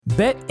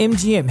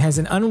BetMGM has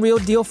an unreal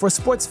deal for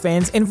sports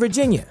fans in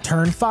Virginia.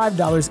 Turn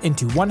 $5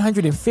 into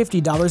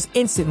 $150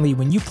 instantly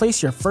when you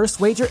place your first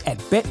wager at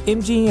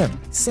BetMGM.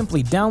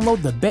 Simply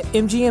download the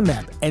BetMGM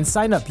app and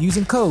sign up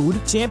using code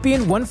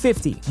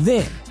Champion150.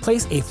 Then,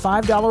 place a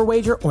 $5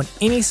 wager on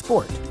any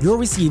sport. You'll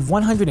receive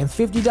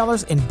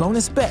 $150 in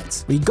bonus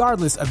bets,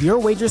 regardless of your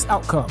wager's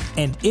outcome.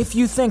 And if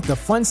you think the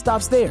fun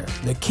stops there,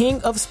 the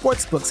King of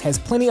Sportsbooks has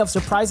plenty of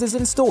surprises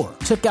in store.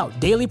 Check out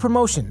daily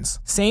promotions,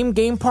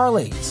 same-game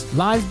parlays,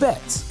 live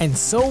bets, and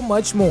so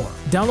much more.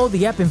 Download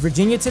the app in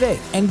Virginia today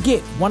and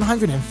get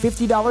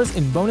 $150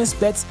 in bonus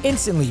bets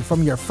instantly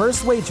from your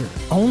first wager.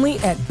 Only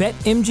at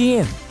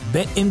BetMGM.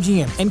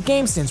 BetMGM and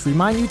GameSense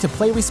remind you to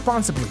play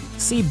responsibly.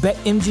 See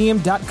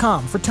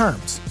BetMGM.com for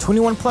terms.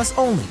 21 plus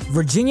only.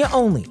 Virginia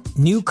only.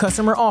 New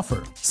customer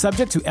offer.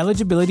 Subject to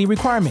eligibility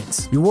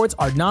requirements. Rewards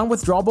are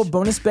non-withdrawable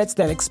bonus bets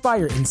that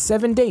expire in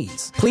 7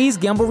 days. Please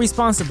gamble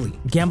responsibly.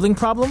 Gambling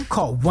problem?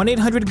 Call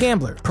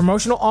 1-800-GAMBLER.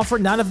 Promotional offer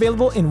not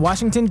available in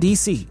Washington,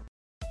 D.C.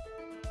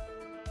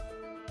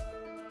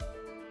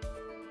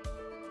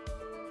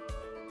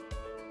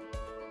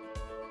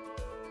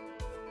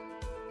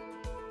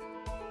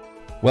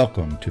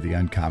 Welcome to the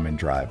Uncommon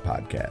Drive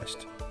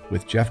podcast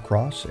with Jeff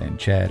Cross and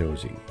Chad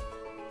Ozy.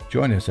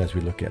 Join us as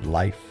we look at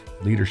life,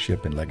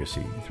 leadership, and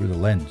legacy through the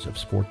lens of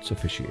sports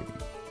officiating.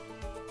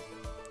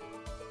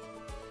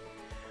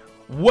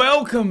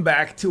 Welcome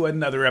back to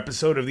another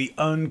episode of the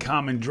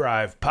Uncommon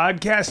Drive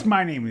podcast.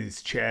 My name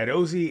is Chad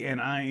Ozy,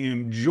 and I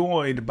am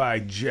joined by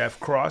Jeff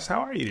Cross. How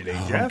are you today,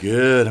 Jeff?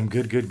 I'm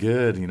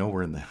good. You know,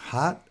 we're in the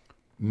hot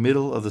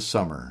middle of the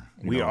summer.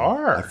 We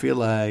are. I feel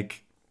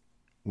like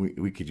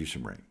we could use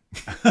some rain.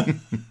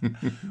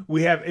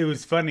 It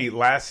was funny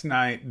last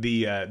night.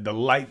 The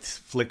lights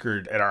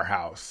flickered at our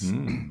house,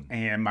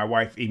 and my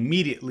wife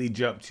immediately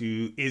jumped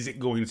to, is it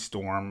going to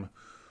storm?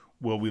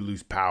 Will we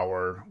lose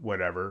power?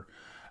 Whatever.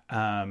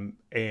 And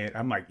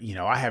I'm like,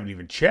 I haven't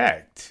even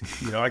checked.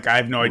 I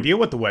have no idea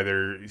what the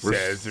weather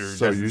says or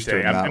doesn't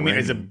say. I mean,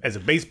 as a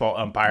baseball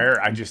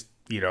umpire, I just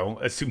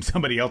assume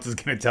somebody else is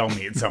going to tell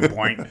me at some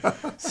point.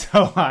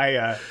 So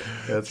I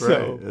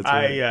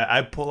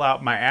pull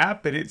out my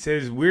app and it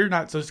says we're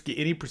not supposed to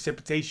get any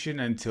precipitation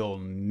until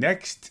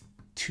next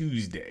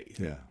Tuesday.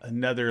 Yeah.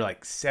 Another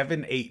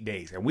 7-8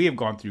 days. And we have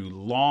gone through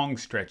long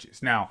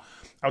stretches. Now,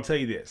 I'll tell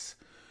you this.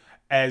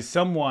 As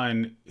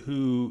someone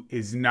who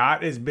is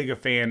not as big a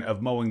fan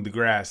of mowing the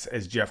grass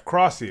as Jeff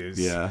Cross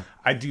is,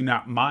 I do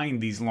not mind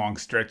these long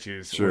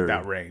stretches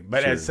without rain.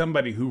 But as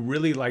somebody who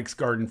really likes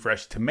garden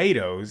fresh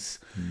tomatoes,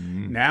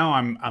 now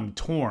I'm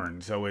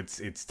torn. So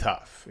it's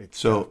tough. It's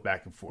tough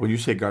back and forth. When you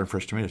say garden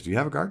fresh tomatoes, do you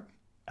have a garden?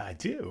 I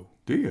do.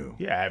 Do you?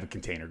 Yeah, I have a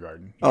container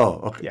garden. Oh,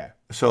 okay. Yeah.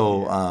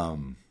 So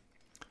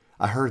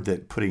I heard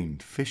that putting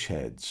fish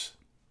heads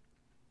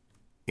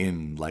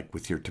in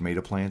with your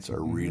tomato plants are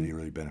really,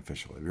 really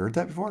beneficial. Have you heard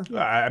that before?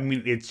 I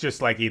mean, it's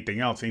just like anything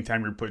else.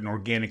 Anytime you're putting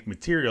organic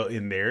material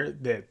in there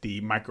that the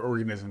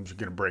microorganisms are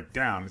going to break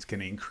down, it's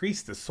going to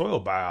increase the soil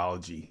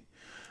biology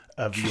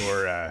of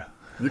your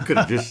you could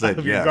have just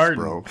said yes, garden.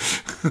 Bro.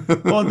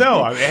 Well,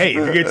 no. I mean, hey, if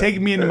you're going to take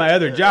me into my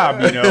other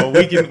job,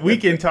 we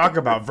can talk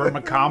about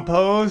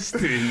vermicompost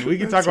and we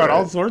can talk about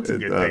all sorts of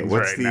good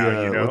things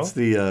now.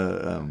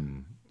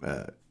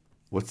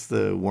 What's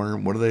the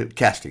worm? What are they?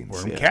 Castings.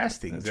 Worm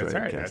castings. That's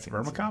right. Castings.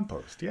 That's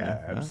vermicompost.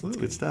 Yeah, absolutely.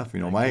 That's good stuff.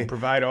 You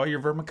provide all your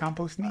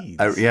vermicompost needs.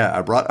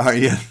 I brought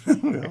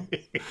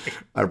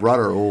I brought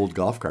our old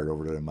golf cart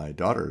over to my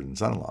daughter and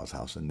son-in-law's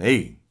house, and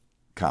they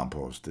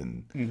compost.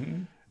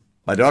 And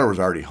my daughter was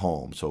already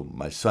home, so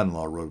my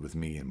son-in-law rode with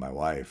me and my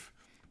wife,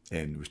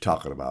 and was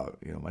talking about,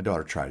 my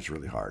daughter tries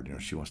really hard.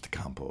 She wants to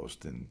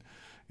compost, and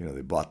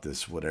they bought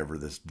this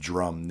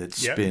drum that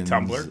spins,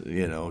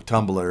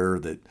 tumbler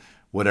that.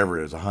 Whatever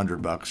it is,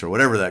 $100 or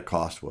whatever that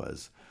cost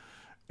was.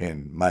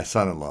 And my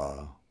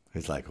son-in-law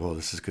is like, oh,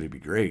 this is going to be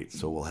great.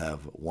 So we'll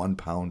have 1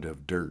 pound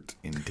of dirt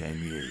in 10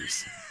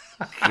 years.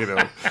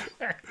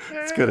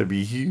 It's going to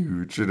be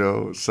huge,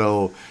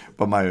 So,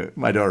 but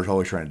my daughter's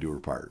always trying to do her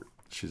part.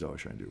 She's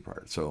always trying to do her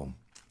part. So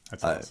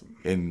that's awesome.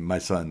 And my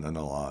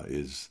son-in-law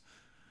is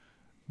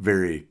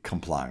very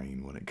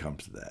complying when it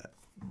comes to that.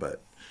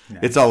 But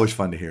it's always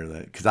fun to hear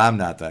that because I'm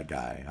not that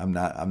guy. I'm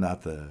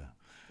not the...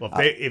 Well,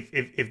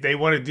 if they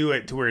want to do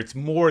it to where it's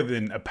more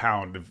than a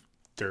pound of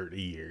dirt a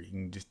year, you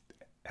can just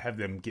have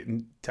them get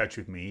in touch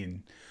with me,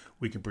 and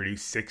we can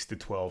produce 6 to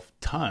 12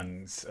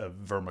 tons of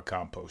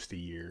vermicompost a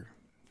year.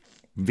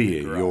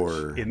 Via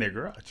in their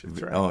garage.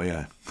 That's right. Oh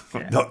yeah.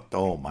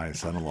 My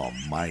son-in-law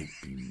might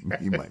be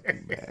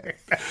mad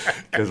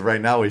because right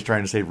now he's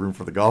trying to save room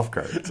for the golf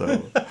cart.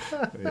 So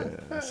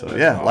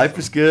awesome. Life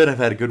is good. I've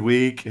had a good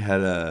week.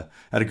 Had a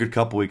good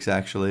couple weeks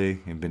actually,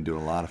 and been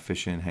doing a lot of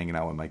fishing, hanging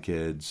out with my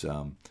kids.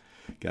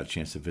 Got a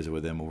chance to visit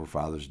with them over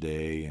Father's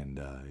Day,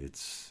 and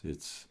it's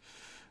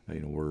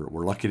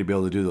we're lucky to be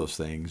able to do those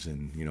things.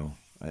 And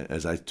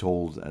as I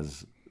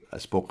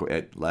spoke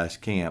at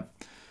last camp.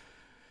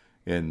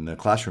 In the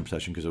classroom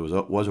session, because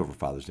it was over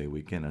Father's Day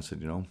weekend, I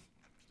said,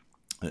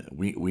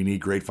 we need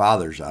great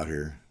fathers out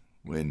here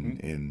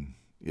in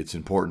it's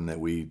important that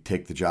we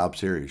take the job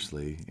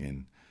seriously,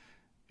 and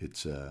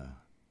it's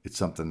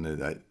something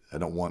that I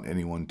don't want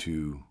anyone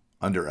to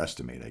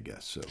underestimate, I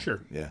guess. So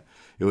Sure. yeah,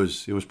 it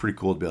was pretty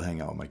cool to be able to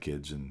hang out with my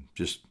kids and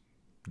just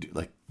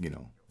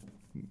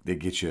they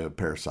get you a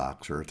pair of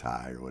socks or a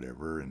tie or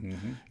whatever,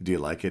 and do you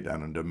like it? I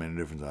don't know, a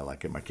difference. I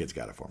like it. My kids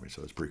got it for me,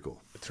 so it's pretty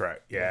cool. That's right.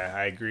 Yeah,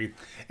 I agree.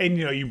 And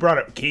you brought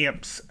up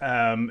camps.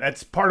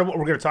 That's part of what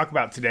we're going to talk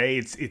about today.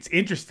 It's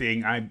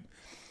interesting. I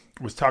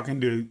was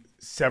talking to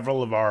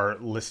several of our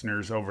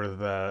listeners over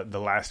the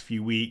last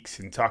few weeks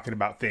and talking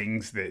about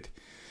things that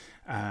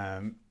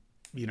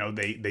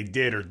they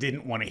did or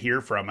didn't want to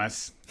hear from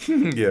us.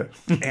 Yeah.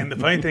 And the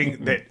funny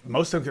thing that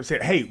most of them kept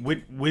saying, "Hey,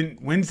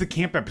 when's the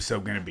camp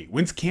episode going to be?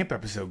 When's camp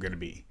episode going to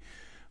be?"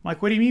 I'm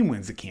like, "What do you mean?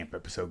 When's the camp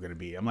episode going to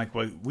be?" I'm like,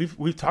 "Well,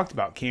 we've talked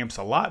about camps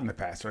a lot in the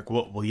past." They're like,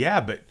 "Well, yeah,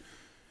 but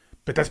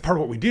that's part of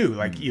what we do.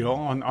 Like,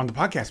 on the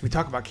podcast, we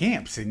talk about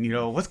camps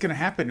and what's going to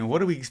happen and what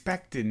do we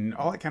expect and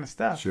all that kind of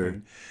stuff."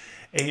 Sure.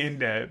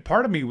 And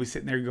part of me was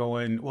sitting there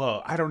going,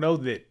 "Well, I don't know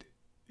that."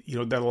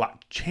 That a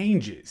lot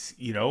changes.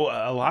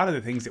 A lot of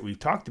the things that we've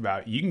talked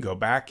about, you can go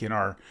back in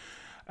our,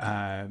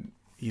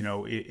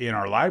 in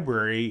our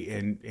library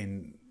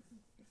and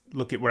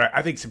look at what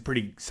I think some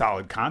pretty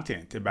solid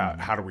content about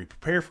how do we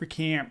prepare for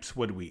camps,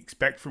 what do we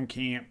expect from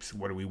camps,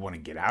 what do we want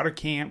to get out of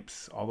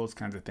camps, all those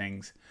kinds of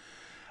things.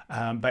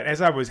 But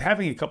as I was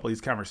having a couple of these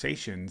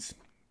conversations,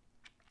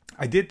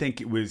 I did think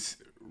it was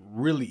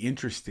really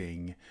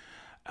interesting.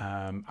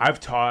 I've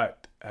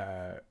taught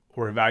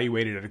or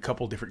evaluated at a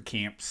couple different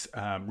camps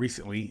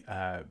recently,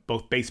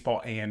 both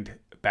baseball and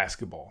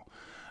basketball.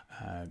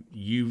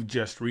 You've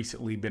just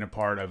recently been a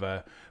part of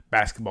a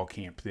basketball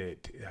camp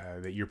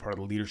that you're part of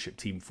the leadership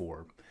team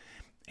for.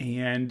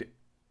 And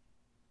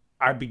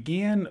I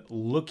began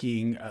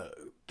looking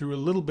through a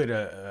little bit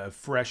of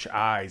fresh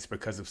eyes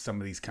because of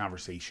some of these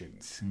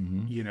conversations,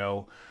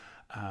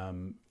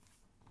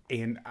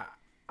 and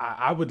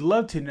I would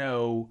love to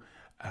know,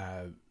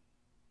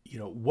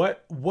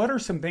 what are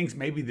some things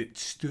maybe that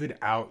stood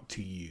out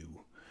to you,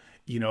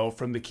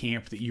 from the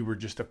camp that you were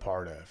just a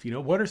part of?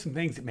 What are some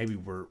things that maybe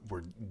were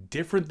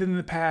different than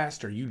the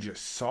past, or you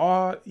just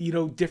saw,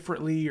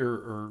 differently,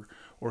 or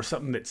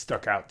something that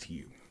stuck out to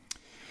you?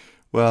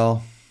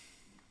 Well,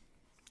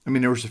 I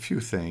mean, there was a few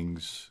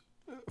things.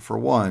 For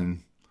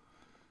one,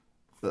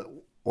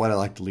 what I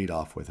like to lead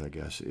off with, I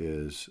guess,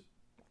 is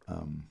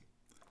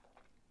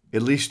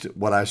at least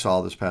what I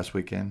saw this past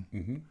weekend.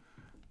 Mm-hmm.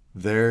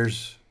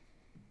 There's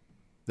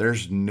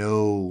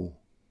no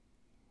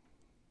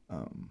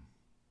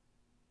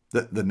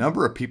the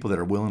number of people that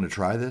are willing to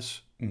try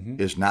this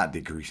is not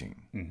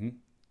decreasing. Mm-hmm.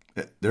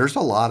 There's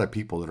a lot of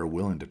people that are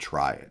willing to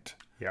try it.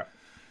 Yeah.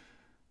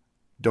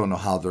 Don't know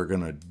how they're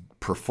going to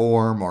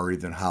perform or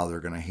even how they're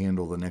going to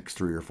handle the next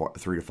 3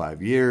 to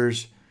 5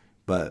 years.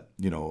 But,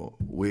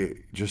 we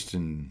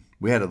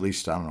had at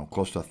least,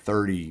 close to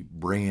 30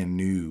 brand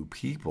new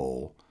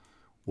people,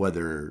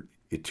 whether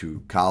it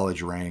to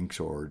college ranks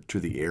or to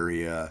the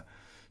area.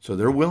 So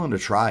they're willing to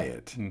try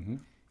it. Mm-hmm.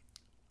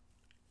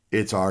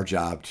 It's our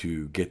job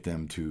to get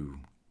them to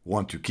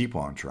want to keep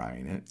on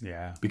trying it.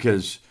 Yeah.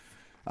 Because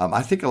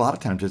I think a lot of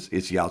times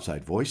it's the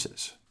outside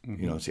voices.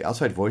 Mm-hmm. It's the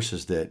outside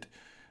voices that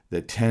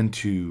tend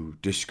to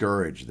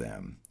discourage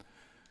them.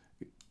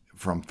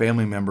 From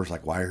family members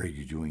like, "Why are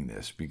you doing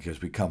this?"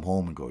 Because we come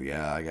home and go,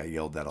 "Yeah, I got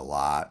yelled at a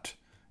lot."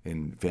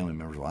 And family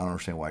members, "Well, I don't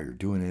understand why you're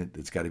doing it.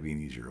 It's got to be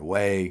an easier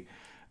way."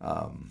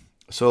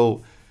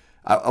 So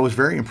I was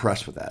very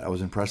impressed with that. I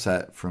was impressed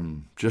that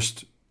from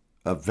just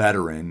a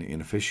veteran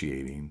in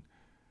officiating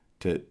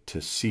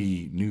to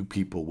see new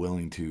people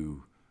willing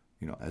to,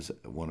 as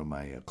one of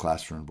my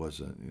classrooms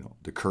was,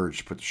 the courage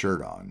to put the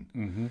shirt on.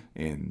 Mm-hmm.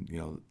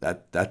 And,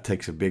 that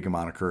takes a big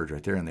amount of courage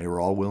right there. And they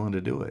were all willing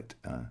to do it.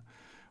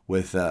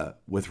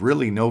 With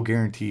really no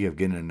guarantee of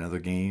getting another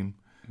game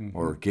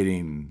or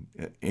getting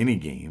any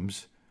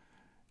games,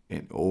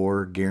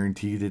 or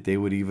guarantee that they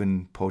would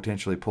even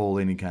potentially pull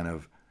any kind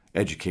of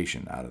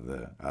education out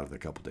of the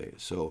couple days.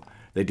 So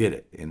they did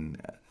it,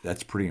 and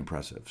that's pretty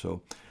impressive.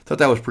 So I thought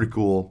that was pretty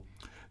cool.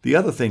 The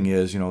other thing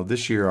is,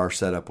 this year our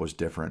setup was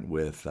different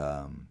with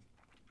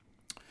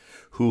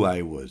who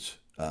I was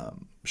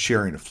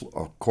sharing a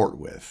court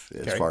with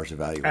as far as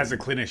evaluating. As a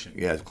clinician.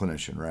 Yeah, as a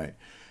clinician, right.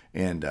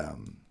 And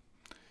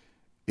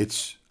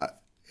it's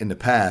in the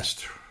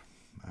past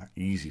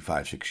easy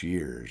 5-6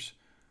 years,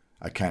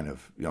 I kind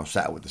of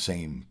sat with the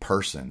same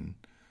person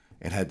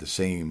and had the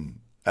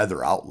same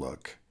other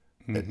outlook.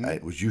 Mm-hmm. I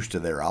was used to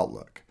their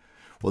outlook.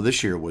 Well,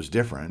 this year was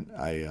different.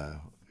 I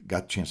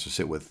got the chance to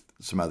sit with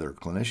some other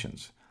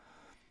clinicians,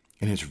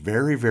 and it's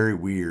very, very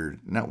weird.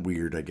 Not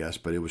weird, I guess,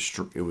 but it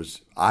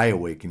was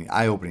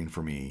eye-opening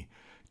for me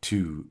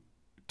to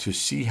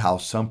see how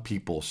some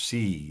people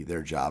see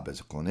their job as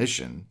a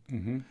clinician.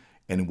 Mm-hmm.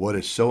 And what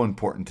is so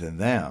important to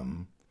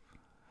them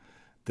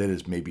that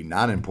is maybe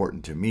not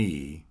important to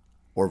me,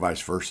 or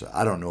vice versa.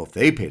 I don't know if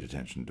they paid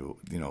attention to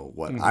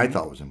what I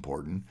thought was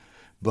important,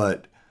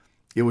 but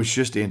it was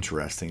just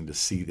interesting to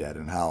see that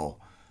and how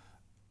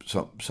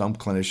some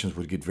clinicians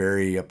would get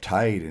very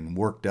uptight and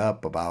worked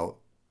up about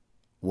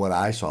what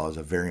I saw as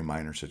a very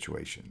minor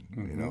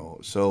situation,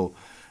 So,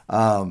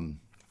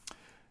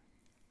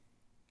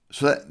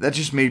 so that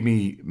just made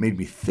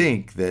me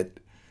think that,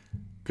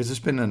 because it's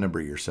been a number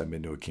of years since I've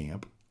been to a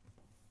camp,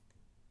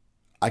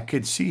 I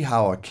could see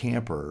how a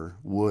camper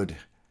would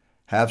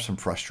have some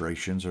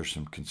frustrations or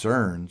some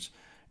concerns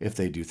if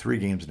they do 3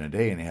 games in a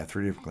day and they have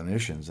 3 different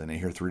clinicians and they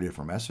hear 3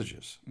 different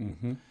messages.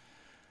 Mm-hmm.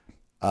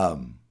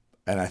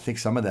 And I think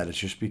some of that is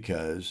just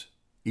because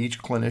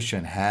each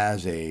clinician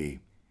has a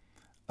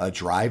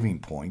driving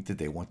point that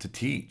they want to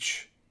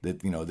teach,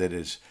 that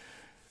is,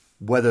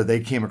 whether they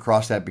came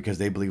across that because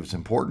they believe it's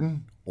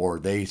important or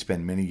they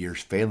spend many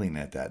years failing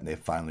at that and they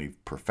finally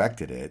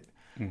perfected it,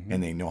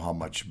 and they know how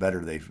much better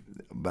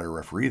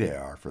referee they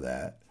are for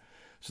that.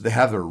 So they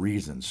have their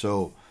reasons.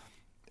 So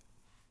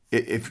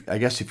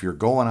if you're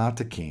going out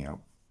to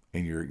camp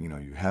and you're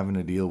having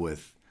to deal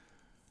with,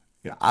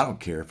 I don't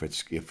care if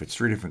it's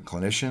 3 different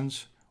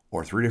clinicians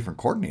or 3 different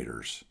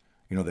coordinators,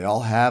 they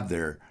all have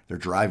their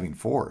driving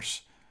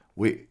force.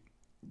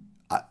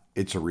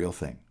 It's a real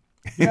thing.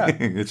 Yeah,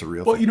 it's a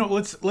real thing. Well,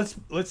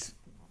 let's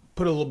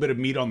put a little bit of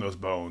meat on those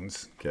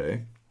bones.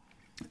 Okay.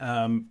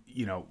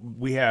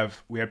 We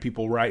have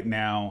people right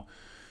now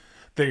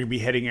that are going to be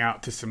heading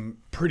out to some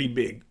pretty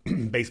big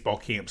baseball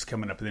camps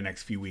coming up in the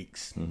next few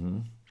weeks,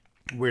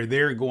 where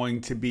they're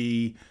going to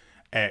be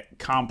at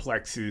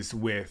complexes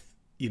with,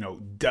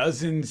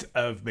 dozens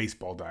of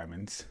baseball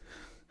diamonds,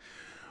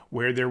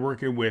 where they're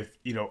working with,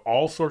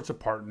 all sorts of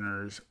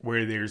partners,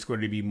 where there's going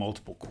to be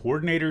multiple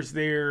coordinators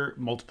there,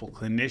 multiple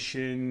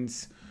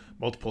clinicians,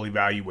 multiple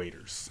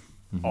evaluators,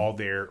 all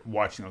there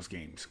watching those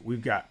games.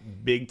 We've got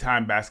big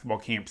time basketball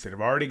camps that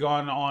have already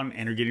gone on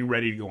and are getting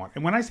ready to go on.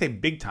 And when I say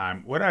big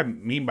time, what I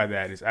mean by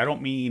that is I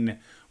don't mean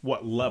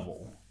what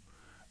level.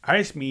 I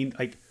just mean,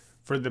 like,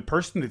 for the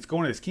person that's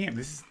going to this camp,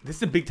 this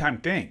is a big time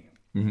thing.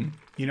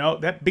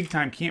 That big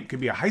time camp could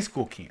be a high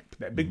school camp.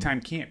 That big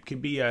time camp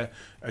could be a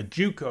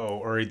JUCO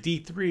or a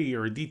D3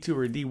 or a D2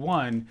 or a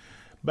D1,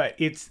 but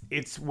it's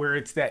where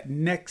it's that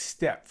next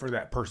step for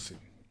that person,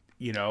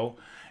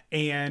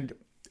 And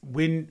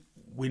when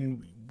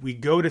we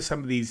go to some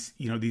of these,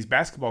 these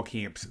basketball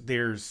camps,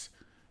 there's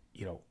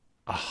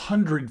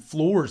 100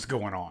 floors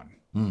going on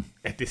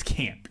at this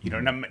camp.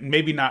 Now,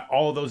 maybe not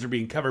all of those are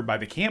being covered by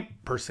the camp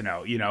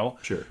personnel,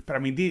 Sure. But I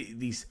mean,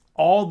 these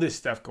all this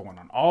stuff going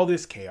on, all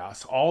this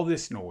chaos, all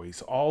this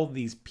noise, all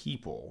these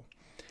people,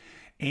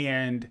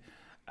 and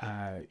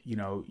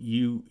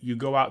you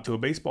go out to a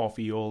baseball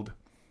field,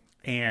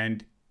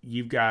 and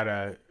you've got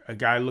a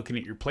guy looking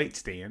at your plate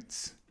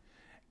stance,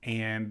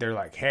 and they're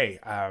like, "Hey,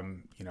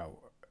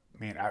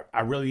 man,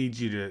 I really need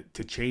you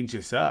to change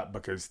this up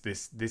because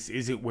this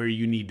isn't where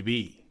you need to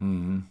be,"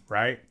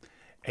 right?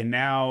 And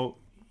now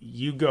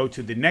you go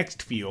to the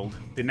next field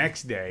the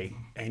next day,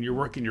 and you're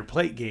working your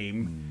plate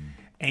game,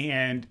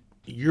 and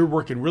you're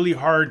working really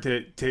hard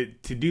to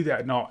do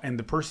that. And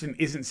the person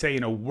isn't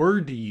saying a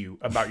word to you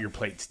about your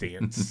plate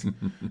stance.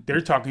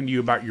 They're talking to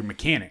you about your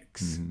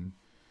mechanics, and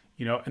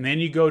then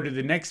you go to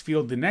the next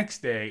field the next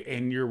day,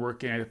 and you're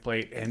working at a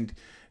plate, and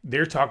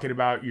they're talking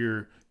about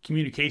your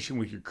communication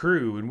with your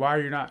crew and why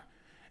you're not,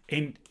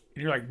 and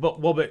you're like,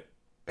 but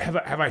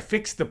have I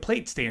fixed the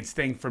plate stance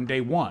thing from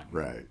day one?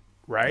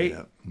 Right.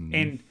 Yeah.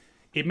 And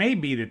it may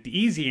be that the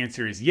easy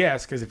answer is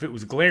yes, because if it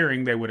was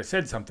glaring, they would have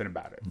said something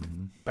about it.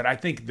 But I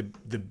think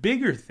the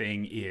bigger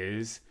thing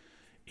is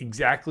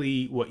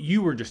exactly what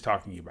you were just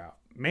talking about.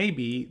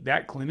 Maybe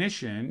that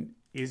clinician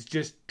is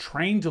just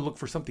trained to look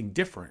for something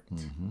different.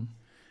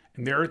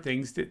 And there are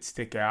things that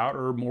stick out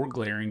or are more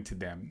glaring to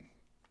them.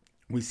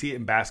 We see it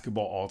in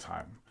basketball all the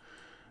time.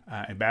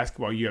 In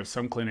basketball, you have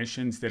some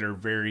clinicians that are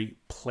very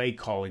play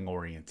calling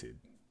oriented.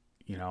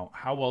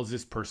 How well does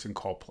this person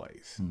call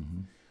plays?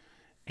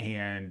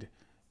 And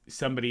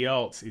somebody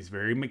else is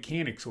very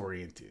mechanics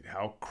oriented.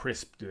 How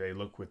crisp do they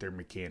look with their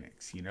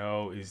mechanics?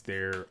 Is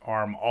their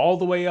arm all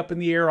the way up in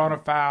the air on a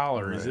foul,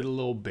 or is it a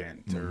little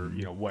bent, or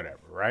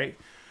whatever, right?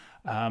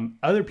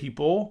 Other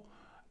people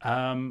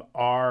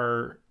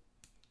are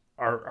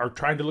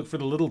trying to look for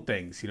the little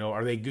things.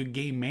 Are they good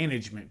game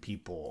management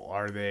people?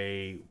 Are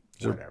they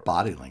whatever? Is their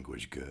body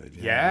language good?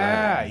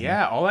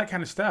 Yeah, all that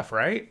kind of stuff,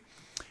 right?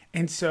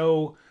 And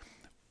so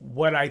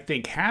what I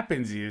think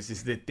happens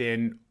is that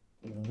then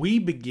we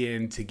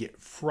begin to get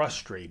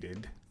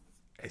frustrated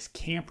as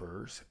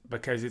campers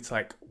because it's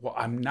like, well,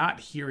 I'm not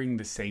hearing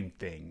the same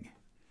thing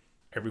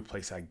every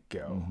place I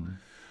go.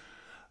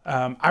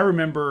 I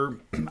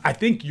remember, I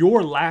think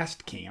your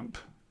last camp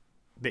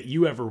that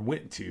you ever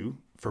went to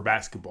for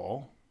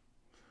basketball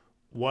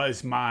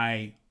was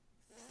my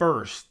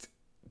first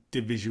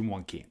Division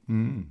I camp.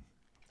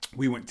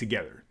 We went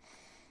together,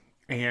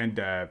 and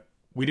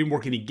we didn't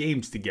work any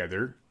games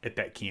together at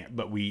that camp,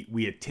 but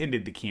we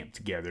attended the camp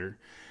together.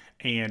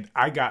 And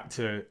I got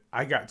to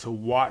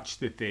watch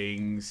the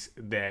things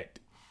that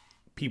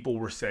people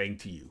were saying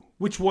to you,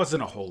 which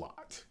wasn't a whole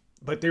lot,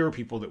 but there were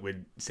people that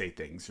would say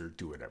things or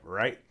do whatever,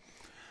 right?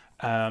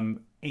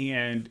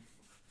 And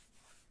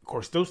of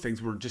course, those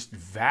things were just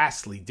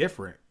vastly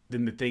different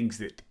than the things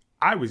that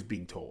I was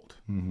being told.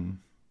 Mm-hmm.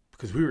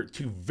 Because we were at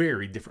two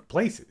very different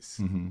places.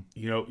 Mm-hmm.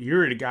 You know,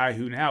 you're at a guy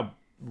who now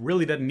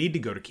really doesn't need to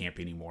go to camp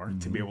anymore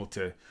to be able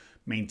to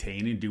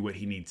maintain and do what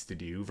he needs to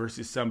do,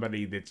 versus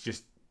somebody that's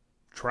just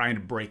trying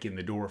to break in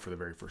the door for the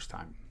very first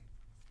time.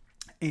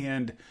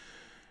 And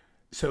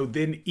so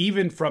then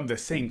even from the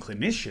same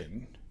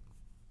clinician,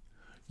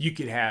 you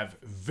could have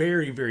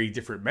very, very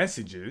different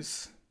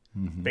messages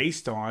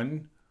based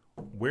on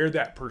where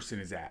that person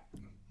is at.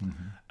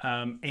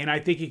 And I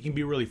think it can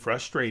be really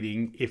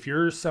frustrating if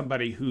you're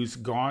somebody who's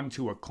gone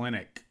to a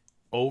clinic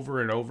over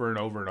and over and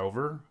over and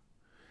over,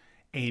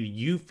 and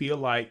you feel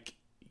like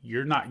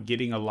you're not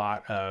getting a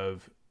lot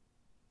of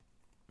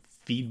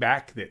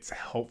feedback that's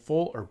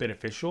helpful or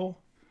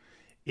beneficial.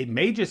 It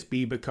may just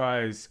be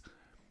because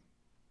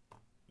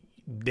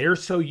they're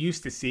so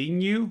used to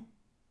seeing you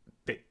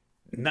that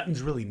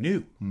nothing's really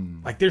new.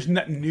 Like there's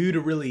nothing new to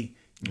really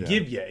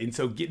give you. And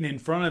so getting in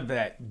front of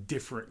that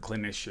different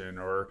clinician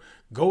or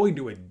going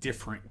to a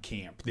different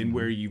camp than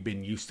where you've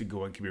been used to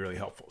going can be really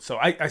helpful. So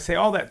I say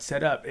all that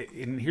set up,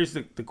 and here's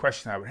the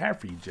question I would have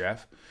for you,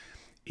 Jeff,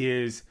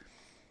 is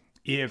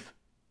if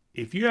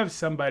you have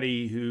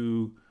somebody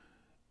who,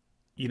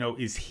 you know,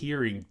 is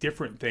hearing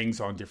different things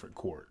on different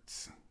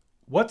chords,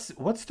 what's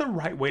the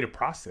right way to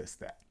process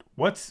that?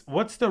 What's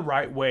the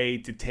right way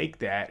to take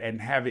that and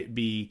have it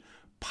be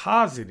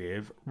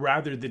positive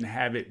rather than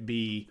have it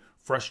be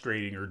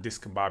frustrating or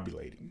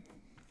discombobulating?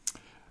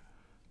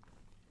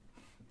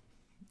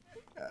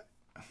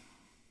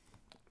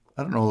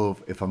 I don't know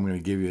if I'm going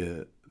to give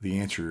you the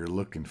answer you're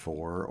looking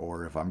for,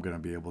 or if I'm going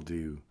to be able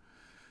to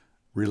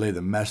relay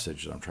the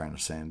message that I'm trying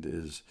to send.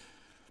 Is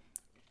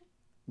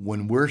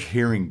when we're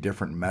hearing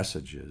different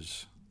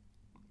messages,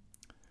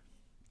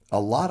 a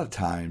lot of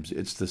times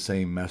it's the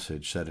same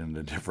message said in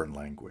a different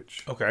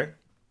language. Okay.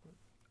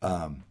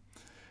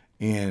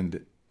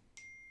 And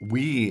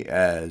we,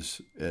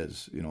 as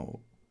you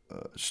know,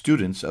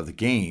 students of the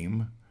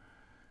game,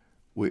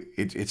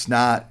 it's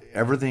not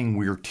everything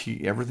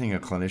everything a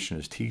clinician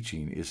is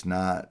teaching is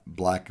not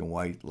black and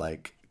white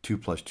like 2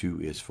 + 2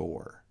 is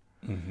 4.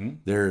 Mm-hmm.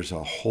 There's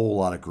a whole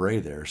lot of gray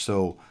there.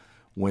 So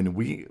when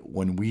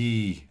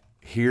we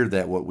hear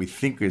that what we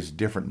think is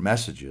different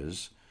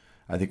messages,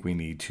 I think we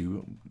need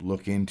to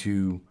look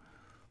into,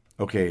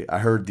 okay, I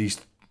heard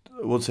these,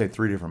 we'll say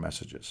 3 different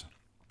messages.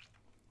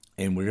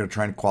 And we're going to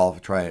try and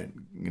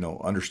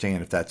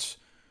understand if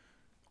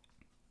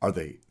are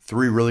they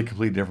 3 really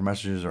completely different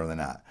messages or are they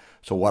not?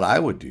 So what I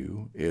would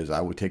do is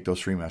I would take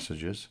those 3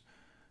 messages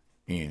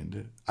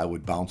and I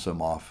would bounce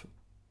them off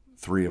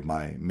 3 of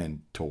my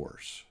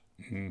mentors,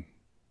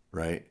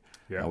 right?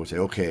 Yeah. I would say,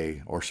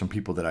 okay, or some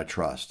people that I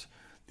trust.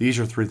 These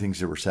are 3 things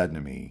that were said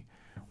to me.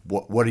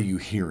 What are you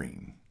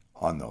hearing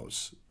on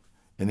those?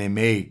 And they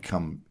may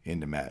come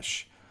into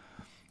mesh.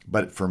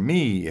 But for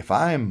me, if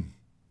I'm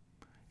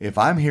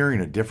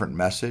hearing a different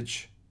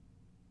message,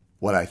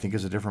 what I think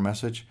is a different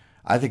message,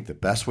 I think the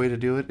best way to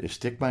do it is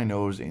stick my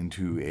nose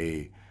into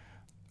a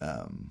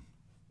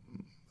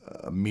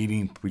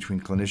meeting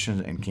between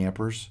clinicians and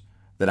campers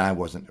that I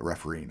wasn't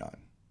refereeing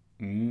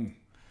on.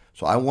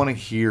 So I want to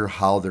hear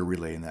how they're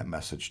relaying that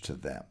message to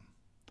them.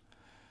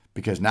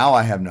 Because now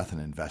I have nothing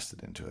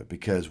invested into it.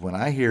 Because when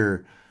I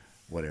hear,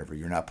 whatever,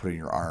 you're not putting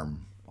your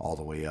arm all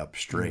the way up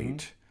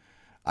straight,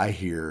 I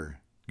hear,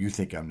 you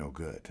think I'm no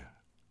good.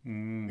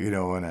 And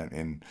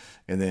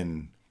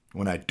then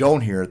when I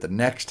don't hear it the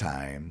next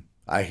time,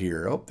 I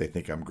hear, oh, they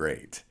think I'm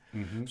great.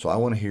 So I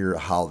want to hear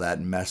how that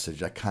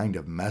kind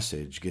of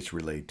message gets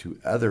relayed to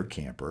other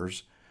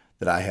campers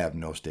that I have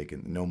no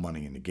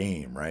money in the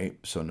game, right?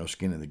 So no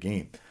skin in the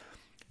game.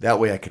 That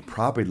way I could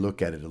probably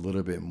look at it a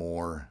little bit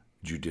more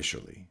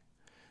judicially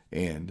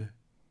and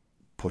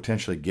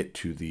potentially get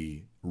to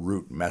the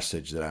root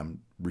message that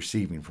I'm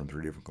receiving from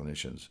 3 different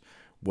clinicians,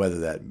 whether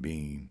that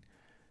being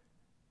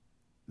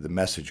the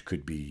message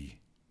could be,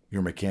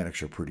 your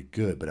mechanics are pretty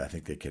good, but I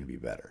think they can be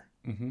better.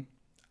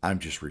 I'm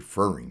just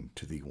referring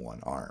to the one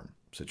arm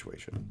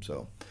situation.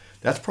 So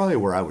that's probably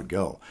where I would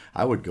go.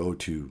 I would go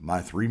to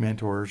my 3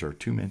 mentors or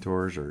 2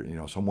 mentors or,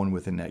 someone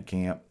within that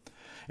camp.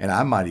 And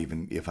I might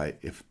even, if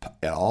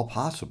at all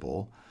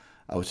possible,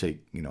 I would say,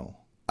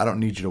 I don't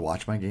need you to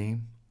watch my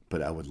game,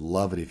 but I would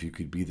love it if you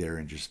could be there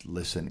and just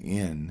listen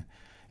in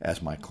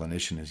as my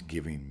clinician is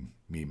giving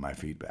me my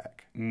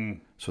feedback.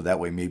 So that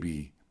way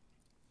maybe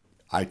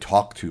I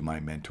talk to my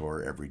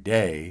mentor every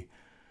day.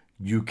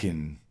 You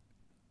can,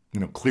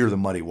 clear the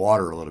muddy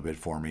water a little bit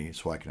for me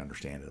so I can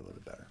understand it a little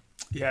bit better.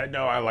 Yeah,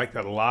 no, I like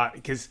that a lot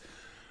because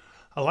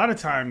a lot of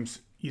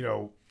times,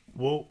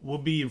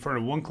 we'll be in front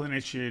of one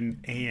clinician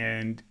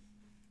and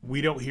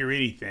we don't hear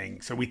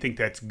anything, so we think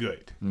that's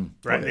good,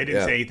 right? Okay, they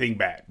didn't say anything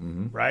bad,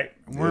 right?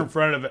 We're in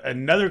front of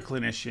another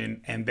clinician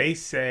and they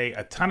say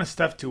a ton of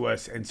stuff to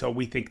us, and so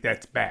we think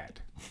that's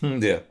bad.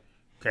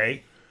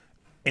 Okay,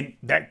 and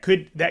that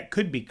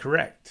could be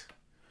correct,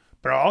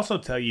 but I'll also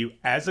tell you,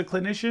 as a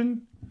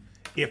clinician,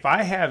 if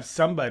I have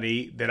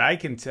somebody that I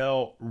can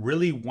tell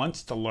really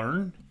wants to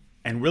learn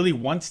and really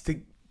wants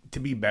to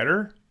be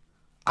better,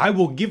 I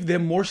will give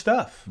them more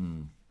stuff.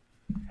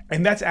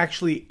 And that's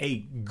actually a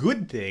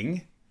good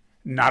thing,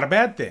 not a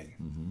bad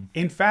thing.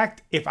 In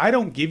fact, if I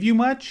don't give you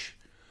much,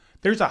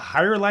 there's a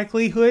higher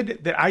likelihood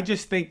that I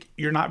just think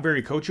you're not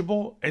very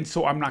coachable, and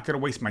so I'm not going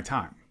to waste my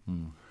time.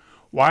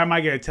 Why am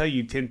I going to tell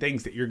you 10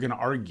 things that you're going to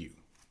argue?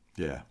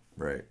 Yeah,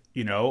 right.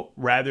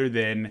 Rather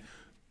than,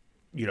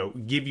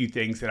 give you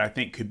things that I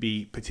think could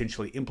be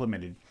potentially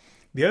implemented.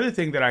 The other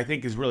thing that I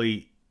think is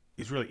really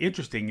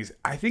interesting is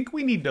I think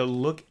we need to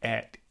look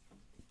at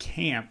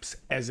camps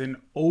as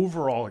an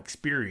overall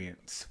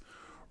experience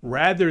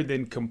rather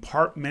than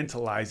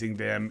compartmentalizing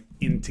them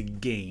into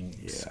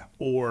games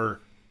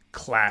or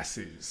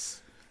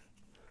classes.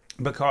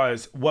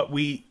 Because what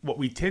we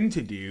tend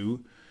to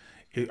do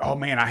is, oh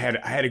man, I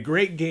had a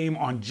great game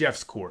on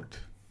Jeff's court.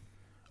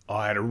 Oh,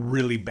 I had a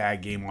really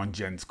bad game on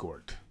Jen's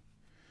court.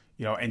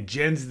 And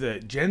Jen's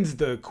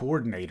the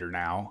coordinator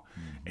now.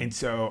 And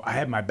so I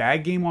had my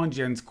bad game on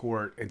Jen's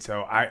court, and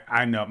so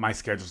I know my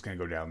schedule's going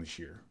to go down this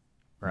year.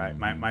 Right?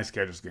 My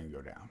schedule's going to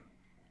go down.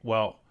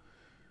 Well,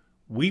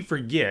 we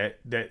forget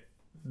that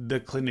the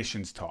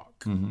clinicians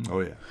talk.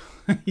 Oh yeah.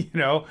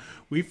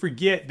 We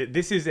forget that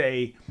this is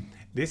a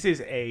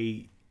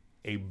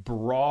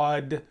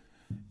broad,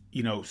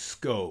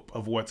 scope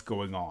of what's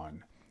going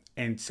on.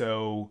 And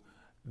so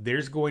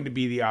there's going to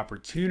be the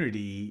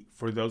opportunity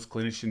for those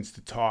clinicians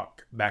to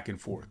talk back and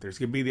forth. There's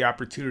going to be the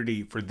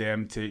opportunity for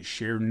them to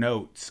share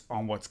notes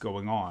on what's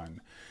going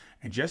on.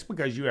 And just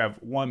because you have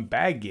one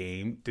bad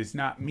game does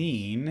not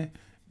mean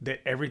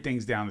that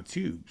everything's down the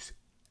tubes.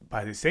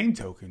 By the same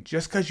token,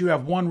 just because you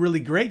have one really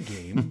great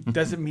game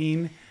doesn't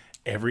mean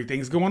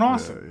everything's going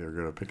awesome. You're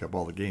going to pick up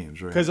all the games,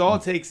 right? Because all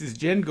it takes is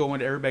Jen going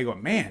to everybody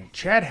going, man,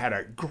 Chad had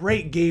a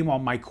great game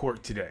on my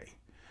court today.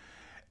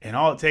 And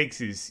all it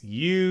takes is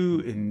you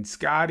and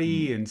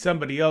Scotty and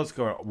somebody else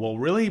going, well,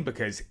 really?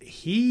 Because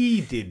he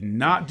did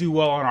not do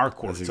well on our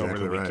courts over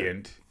the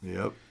weekend.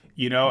 Yep.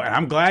 And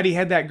I'm glad he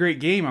had that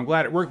great game. I'm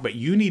glad it worked. But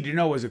you need to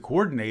know as a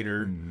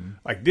coordinator,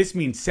 like this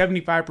means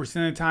 75% of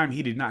the time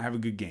he did not have a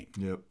good game.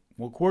 Yep.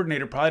 Well,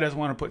 coordinator probably doesn't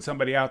want to put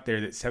somebody out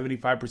there that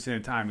 75% of the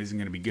time isn't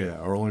going to be good. Yeah,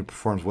 or only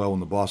performs well when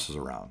the boss is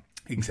around.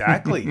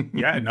 Exactly.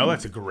 Yeah, no,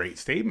 that's a great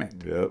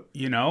statement. Yep.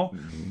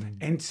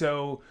 And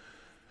so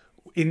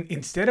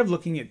instead of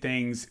looking at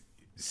things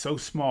so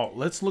small,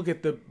 let's look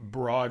at the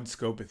broad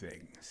scope of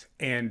things.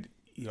 And,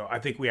 I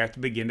think we have to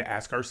begin to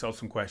ask ourselves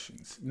some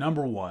questions.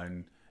 Number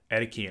one,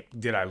 at a camp,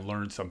 did I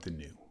learn something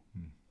new?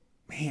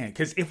 Man,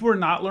 because if we're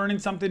not learning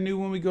something new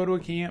when we go to a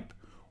camp,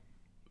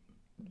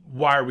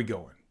 why are we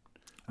going?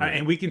 Right.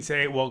 And we can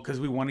say, well, because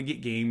we want to get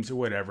games or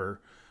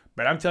whatever.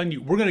 But I'm telling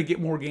you, we're going to get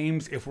more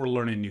games if we're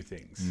learning new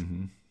things.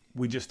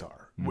 We just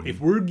are. If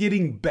we're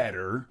getting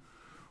better,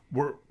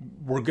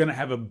 we're going to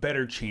have a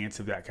better chance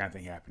of that kind of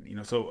thing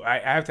happening. So I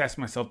have to ask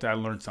myself, did I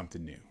learn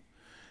something new?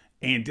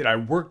 And did I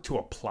work to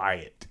apply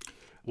it?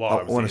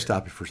 I want to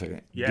stop you for a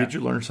second. Yeah. Did you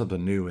learn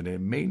something new? And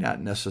it may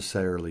not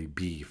necessarily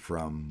be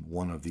from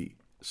one of the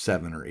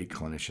 7 or 8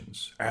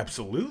 clinicians.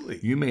 Absolutely.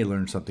 You may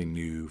learn something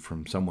new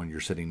from someone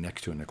you're sitting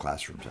next to in a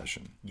classroom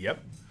session.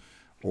 Yep.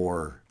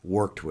 Or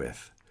worked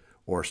with,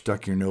 or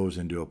stuck your nose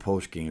into a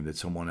post game that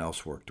someone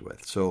else worked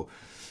with. So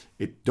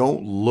it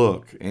don't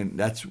look, and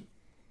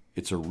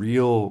it's a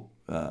real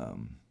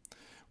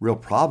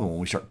problem when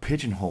we start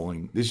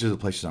pigeonholing. These are the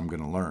places I'm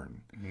going to learn.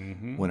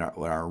 When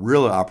our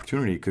real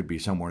opportunity could be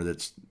somewhere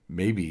that's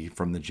maybe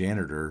from the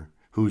janitor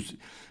who's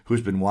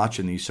been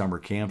watching these summer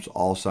camps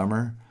all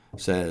summer,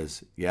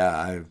 says, yeah,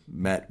 I've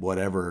met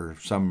whatever,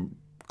 some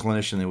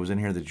clinician that was in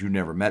here that you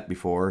never met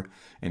before,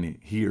 and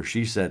he or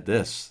she said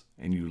this,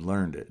 and you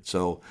learned it.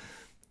 So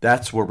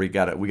that's where we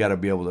got to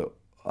be able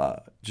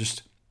to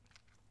just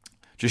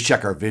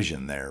check our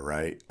vision there,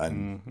 right?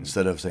 And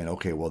instead of saying,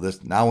 okay, well,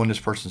 now when this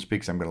person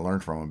speaks, I'm going to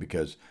learn from them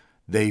because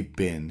they've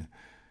been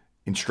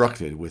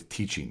instructed with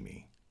teaching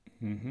me.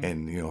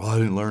 And, I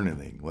didn't learn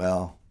anything.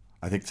 Well,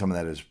 I think some of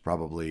that is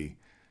probably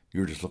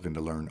you're just looking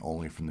to learn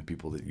only from the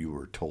people that you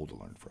were told to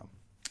learn from.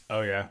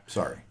 Oh, yeah.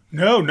 Sorry.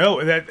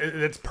 No,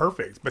 that's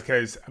perfect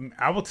because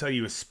I will tell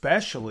you,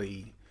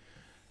 especially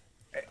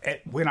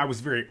when I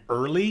was very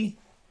early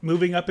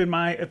moving up in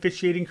my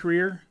officiating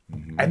career,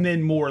 and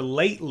then more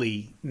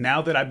lately,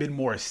 now that I've been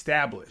more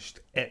established,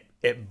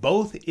 at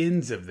both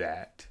ends of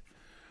that,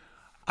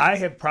 I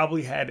have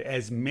probably had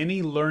as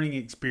many learning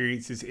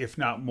experiences, if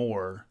not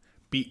more,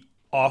 be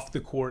off the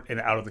court and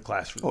out of the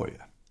classroom. Oh,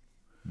 yeah.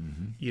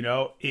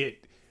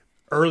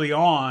 Early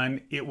on,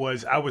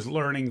 I was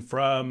learning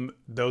from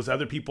those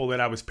other people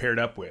that I was paired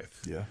up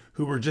with,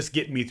 who were just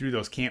getting me through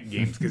those camp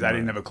games because I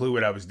didn't have a clue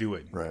what I was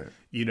doing. Right.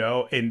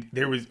 And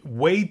there was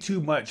way too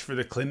much for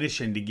the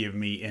clinician to give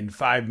me in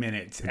 5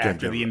 minutes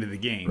after the end of the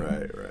game.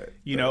 Right.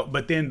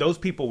 But then those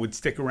people would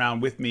stick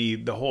around with me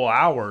the whole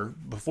hour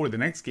before the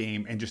next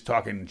game and just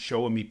talking and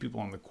showing me people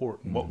on the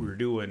court and what we were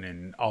doing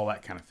and all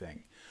that kind of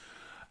thing.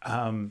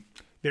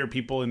 There are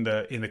people in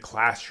the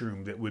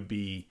classroom that would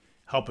be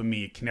helping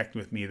me, connect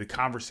with me, the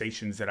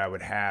conversations that I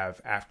would have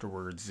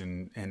afterwards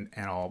and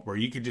all, where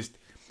you can just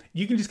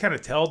kind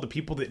of tell the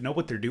people that know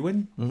what they're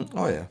doing.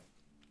 Oh, yeah.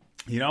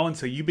 And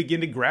so you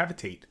begin to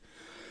gravitate.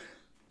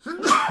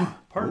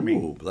 Pardon me.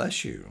 Ooh,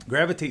 bless you.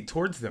 Gravitate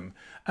towards them.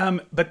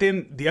 But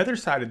then the other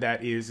side of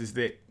that is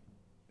that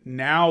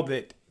now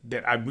that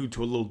I've moved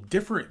to a little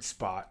different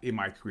spot in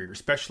my career,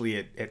 especially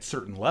at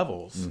certain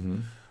levels,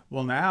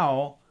 well,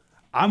 now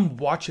I'm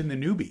watching the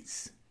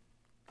newbies,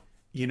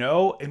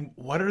 and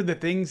what are the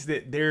things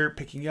that they're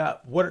picking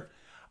up?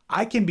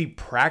 I can be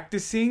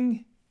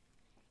practicing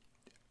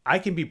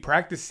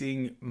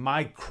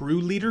my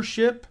crew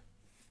leadership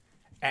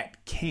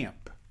at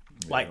camp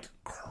like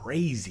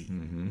crazy.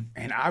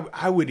 And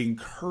I would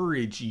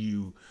encourage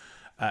you,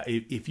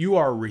 if you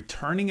are a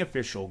returning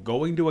official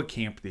going to a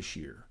camp this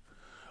year,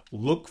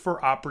 look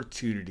for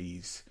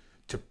opportunities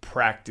to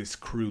practice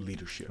crew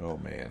leadership. Oh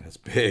man, that's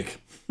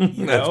big.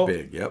 That's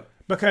big. Yep.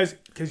 Because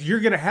you're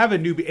going to have a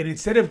newbie, and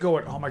instead of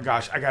going, oh my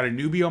gosh, I got a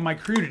newbie on my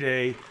crew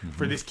today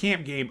for this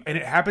camp game, and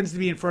it happens to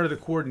be in front of the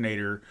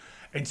coordinator,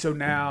 and so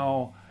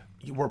now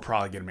we're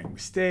probably going to make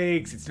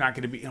mistakes. It's not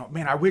going to be,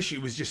 man, I wish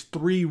it was just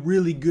 3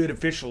 really good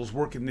officials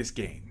working this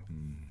game.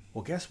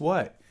 Well, guess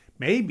what?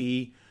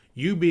 Maybe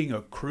you being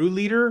a crew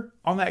leader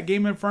on that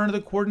game in front of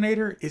the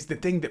coordinator is the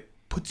thing that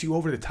puts you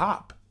over the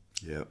top.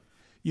 Yep.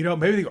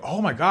 Maybe they go,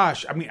 oh my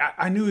gosh, I mean,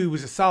 I knew he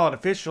was a solid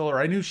official, or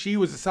I knew she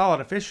was a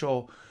solid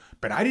official,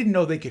 but I didn't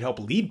know they could help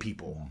lead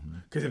people.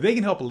 Because if they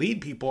can help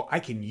lead people,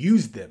 I can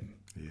use them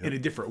in a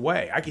different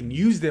way. I can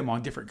use them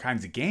on different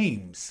kinds of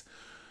games.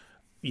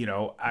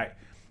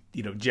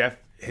 Jeff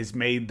has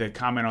made the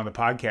comment on the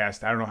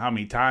podcast, I don't know how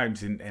many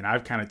times, and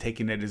I've kind of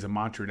taken it as a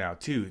mantra now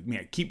too.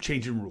 Man, keep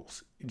changing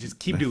rules. Just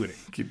keep doing it.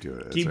 Keep doing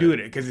it. Keep doing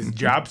it, because it's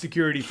job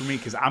security for me,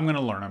 because I'm going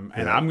to learn them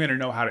and I'm going to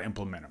know how to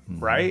implement them,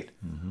 right?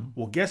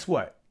 Well, guess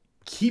what?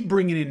 Keep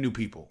bringing in new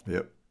people.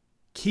 Yep.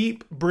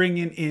 Keep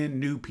bringing in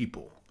new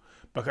people,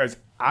 because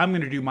I'm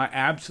going to do my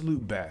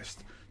absolute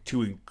best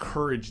to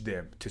encourage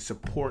them, to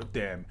support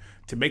them,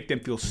 to make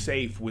them feel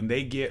safe when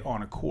they get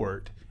on a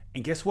court.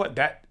 And guess what?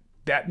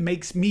 That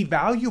makes me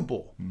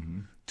valuable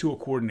to a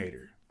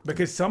coordinator,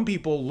 because some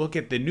people look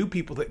at the new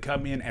people that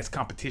come in as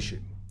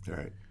competition.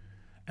 Right.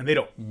 And they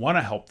don't want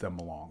to help them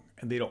along,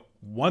 and they don't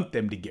want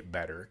them to get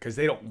better, because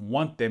they don't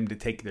want them to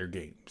take their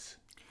games.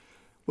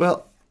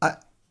 Well,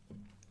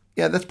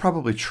 that's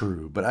probably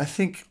true, but I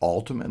think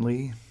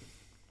ultimately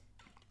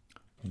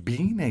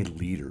being a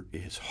leader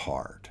is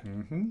hard.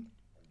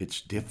 It's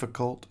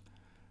difficult,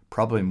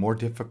 probably more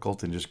difficult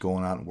than just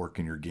going out and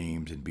working your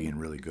games and being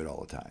really good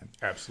all the time.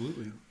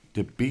 Absolutely.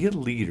 To be a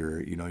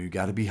leader, you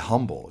got to be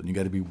humble, and you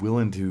got to be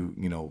willing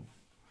to,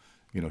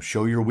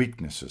 show your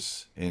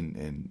weaknesses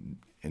and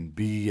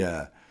be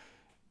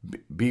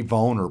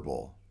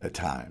vulnerable at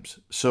times.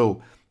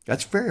 So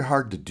that's very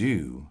hard to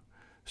do.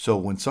 So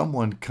when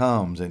someone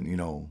comes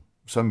and,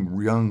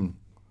 some young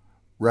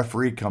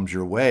referee comes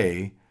your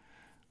way,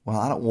 well,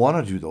 I don't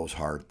want to do those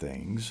hard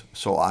things.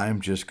 So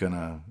I'm just going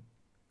to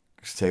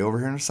stay over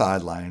here on the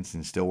sidelines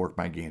and still work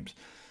my games.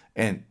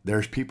 And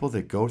there's people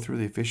that go through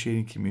the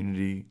officiating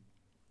community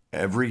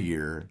every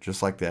year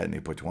just like that, and they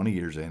put 20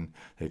 years in,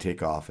 they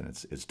take off, and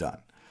it's done.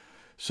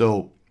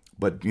 So,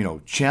 but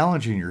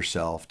challenging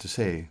yourself to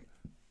say,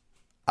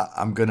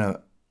 I'm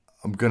gonna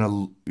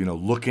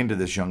look into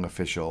this young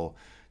official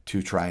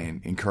to try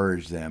and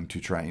encourage them, to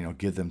try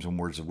give them some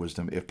words of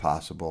wisdom if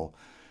possible,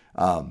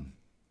 and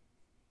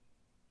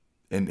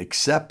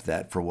accept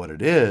that for what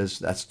it is.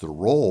 That's the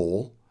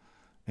role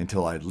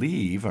until I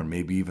leave, or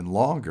maybe even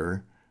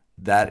longer.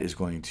 That is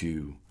going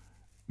to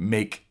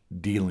make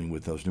dealing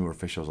with those newer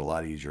officials a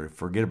lot easier.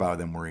 Forget about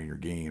them worrying your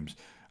games.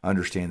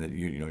 Understand that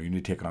you need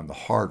to take on the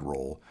hard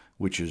role,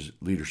 which is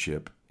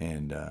leadership,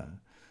 and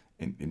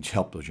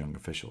help those young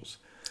officials.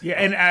 Yeah,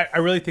 and I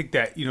really think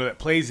that that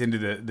plays into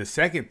the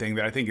second thing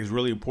that I think is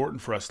really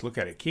important for us to look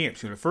at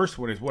camps. The first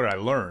one is, what did I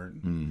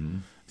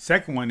learn?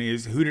 Second one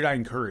is, who did I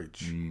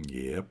encourage?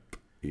 Yep.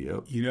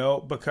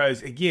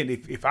 Because again,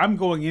 if I'm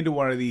going into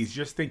one of these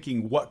just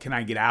thinking, what can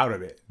I get out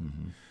of it?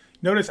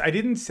 Notice I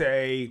didn't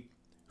say,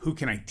 who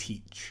can I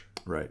teach?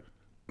 Right.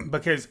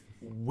 Because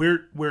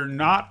we're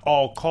not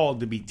all called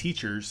to be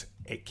teachers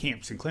at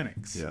camps and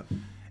clinics. Yeah.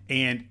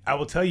 And I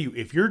will tell you,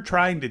 if you're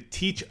trying to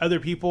teach other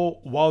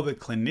people while the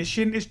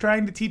clinician is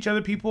trying to teach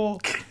other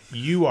people,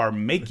 you are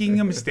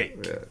making a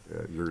mistake.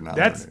 You're not.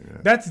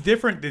 That's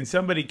different than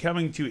somebody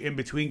coming to in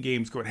between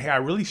games going, hey, I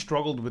really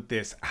struggled with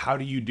this. How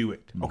do you do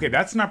it? Okay,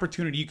 that's an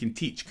opportunity you can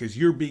teach, because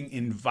you're being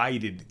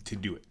invited to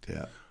do it.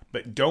 Yeah.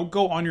 But don't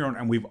go on your own.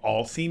 And we've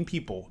all seen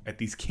people at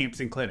these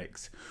camps and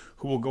clinics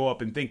who will go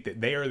up and think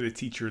that they are the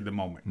teacher of the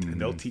moment, and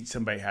they'll teach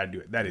somebody how to do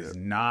it. That is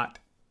not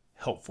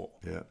helpful.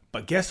 Yeah.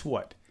 But guess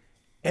what?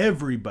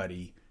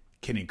 Everybody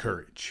can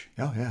encourage.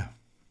 Oh, yeah.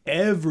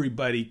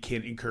 Everybody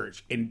can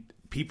encourage. And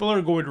people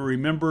are going to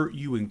remember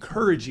you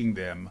encouraging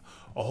them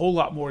a whole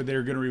lot more.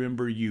 They're going to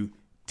remember you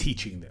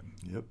teaching them.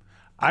 Yep.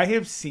 I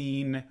have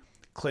seen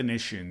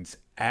clinicians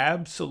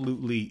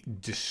absolutely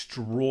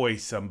destroy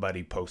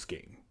somebody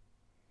post-game.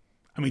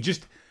 I mean,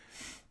 just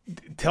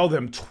tell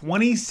them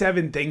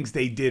 27 things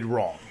they did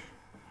wrong,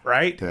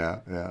 right?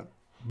 Yeah.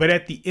 But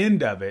at the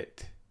end of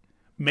it,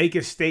 make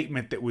a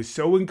statement that was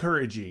so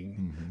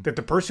encouraging that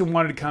the person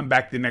wanted to come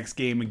back the next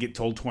game and get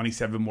told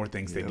 27 more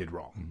things they did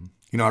wrong.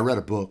 You know, I read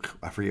a book.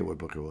 I forget what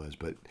book it was,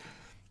 but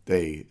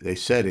they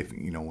said if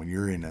you know when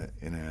you're in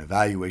an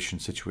evaluation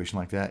situation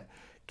like that,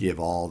 give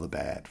all the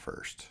bad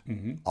first.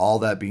 All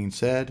that being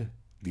said,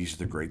 these are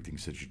the great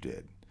things that you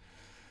did.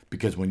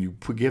 Because when you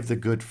give the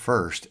good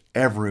first,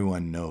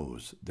 everyone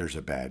knows there's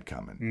a bad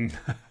coming.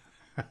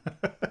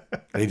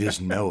 They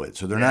just know it.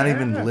 So they're not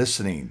even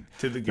listening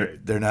to the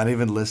good. They're not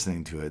even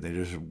listening to it.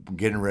 They're just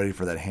getting ready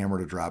for that hammer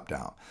to drop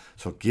down.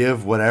 So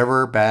give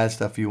whatever bad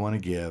stuff you want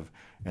to give.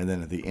 And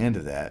then at the end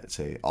of that,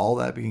 say, all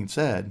that being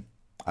said,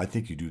 I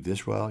think you do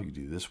this well, you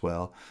do this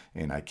well,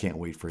 and I can't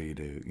wait for you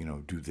to, you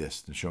know, do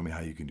this and show me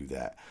how you can do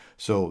that.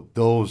 So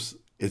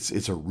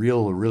it's a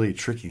really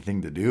tricky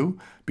thing to do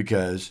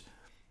because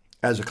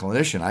as a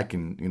clinician, I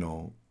can, you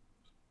know,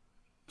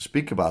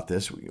 speak about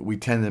this. We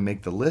tend to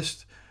make the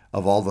list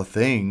of all the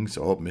things.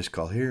 Oh, missed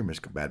call here,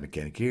 bad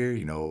mechanic here,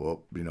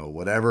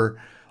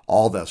 whatever,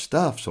 all that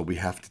stuff. So we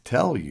have to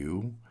tell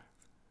you.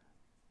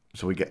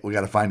 So we got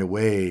to find a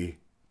way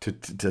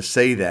to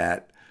say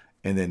that.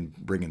 And then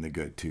bring in the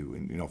good, too.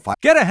 And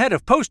Get ahead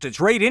of postage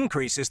rate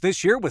increases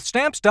this year with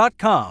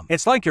Stamps.com.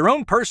 It's like your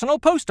own personal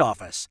post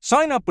office.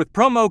 Sign up with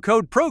promo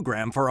code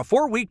PROGRAM for a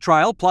 4-week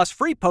trial plus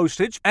free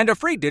postage and a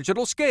free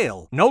digital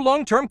scale. No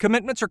long-term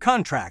commitments or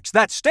contracts.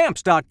 That's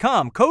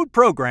Stamps.com, code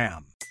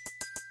PROGRAM.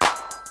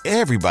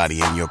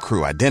 Everybody in your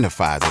crew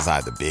identifies as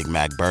either Big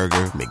Mac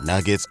Burger,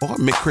 McNuggets, or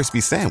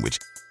McCrispy Sandwich.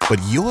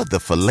 But you're the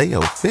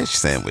Filet-O-Fish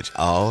Sandwich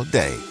all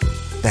day.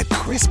 That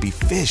crispy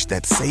fish,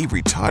 that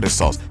savory tartar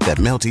sauce, that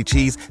melty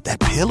cheese, that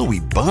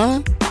pillowy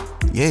bun.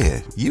 Yeah,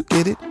 you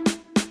get it.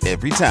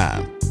 Every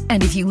time.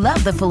 And if you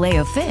love the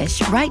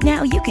Filet-O-Fish, right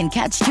now you can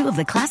catch 2 of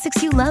the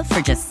classics you love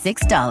for just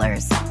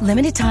 $6.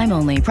 Limited time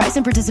only. Price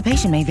and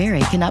participation may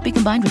vary. Cannot be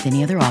combined with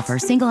any other offer.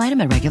 Single item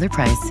at regular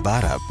price.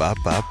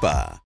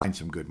 Ba-da-ba-ba-ba. Find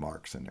some good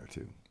marks in there,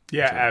 too.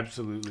 Yeah,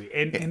 absolutely.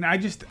 And I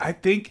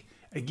think,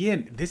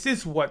 again, this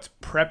is what's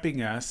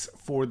prepping us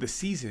for the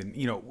season.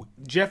 You know,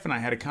 Jeff and I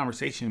had a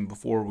conversation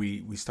before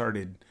we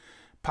started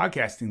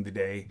podcasting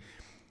today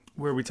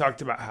where we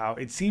talked about how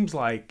it seems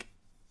like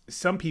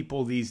some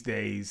people these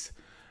days,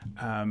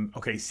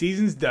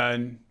 season's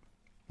done.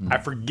 I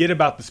forget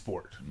about the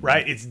sport,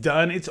 right? It's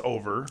done. It's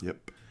over.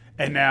 Yep.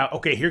 And now,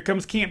 here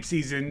comes camp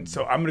season.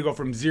 So I'm going to go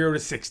from 0 to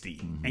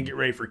 60 and get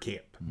ready for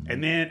camp.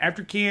 And then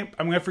after camp,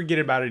 I'm going to forget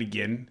about it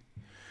again.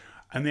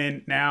 And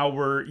then now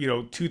we're,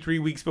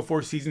 2-3 weeks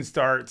before season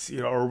starts,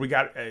 or we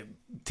got a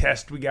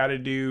test we got to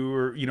do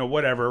or,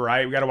 whatever,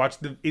 right? We got to watch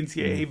the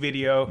NCAA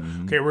video.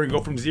 Okay, we're going to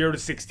go from 0 to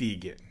 60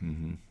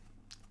 again.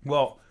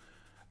 Well,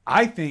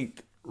 I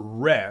think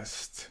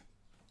rest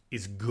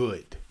is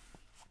good.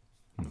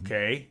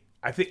 Okay?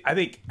 I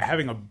think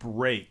having a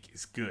break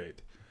is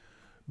good.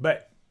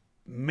 But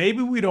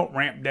maybe we don't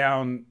ramp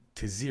down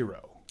to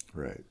 0.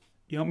 Right.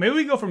 Maybe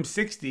we go from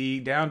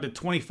 60 down to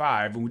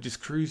 25 and we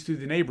just cruise through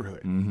the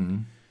neighborhood,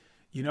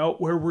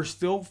 where we're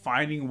still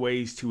finding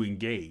ways to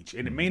engage.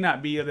 And it may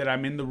not be that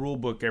I'm in the rule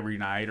book every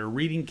night or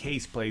reading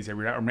case plays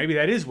every night, or maybe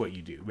that is what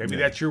you do. Maybe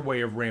that's your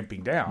way of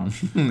ramping down.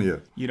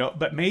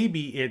 But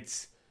maybe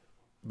it's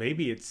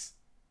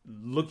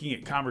looking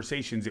at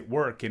conversations at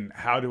work and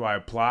how do I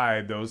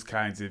apply those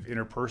kinds of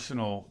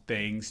interpersonal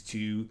things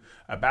to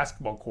a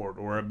basketball court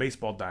or a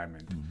baseball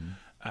diamond.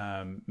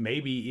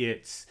 Maybe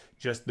it's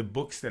just the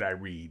books that I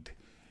read,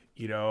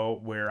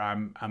 where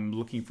I'm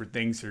looking for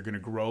things that are going to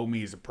grow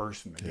me as a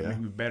person, that make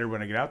me better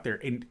when I get out there.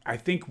 And I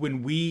think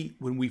when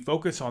we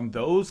focus on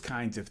those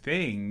kinds of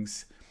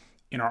things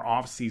in our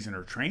off season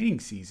or training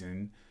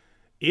season,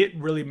 it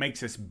really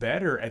makes us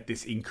better at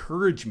this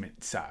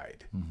encouragement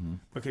side,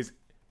 because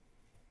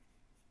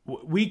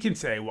we can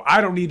say, well,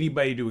 I don't need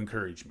anybody to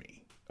encourage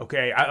me.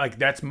 Okay.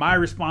 That's my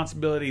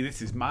responsibility.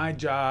 This is my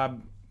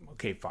job.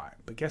 Okay, fine.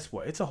 But guess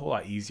what? It's a whole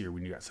lot easier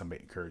when you got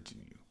somebody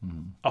encouraging you.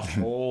 A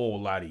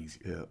whole lot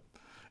easier. Yeah.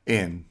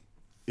 And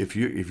if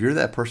you're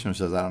that person who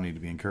says, I don't need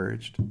to be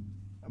encouraged,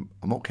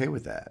 I'm okay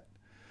with that.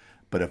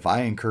 But if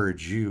I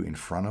encourage you in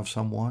front of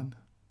someone,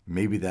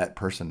 maybe that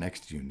person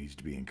next to you needs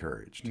to be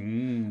encouraged.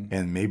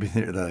 And maybe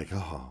they're like,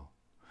 oh,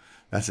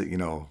 that's it.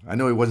 I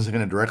know he wasn't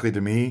saying it directly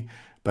to me,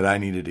 but I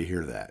needed to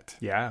hear that.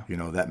 Yeah.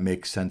 That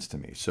makes sense to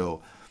me.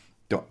 So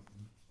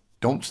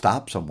don't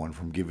stop someone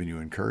from giving you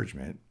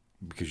encouragement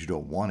because you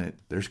don't want it.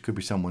 There could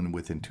be someone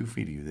within 2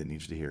 feet of you that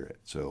needs to hear it.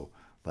 So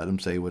let them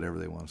say whatever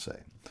they want to say.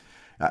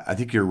 I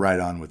think you're right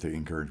on with the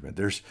encouragement.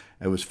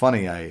 It was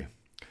funny.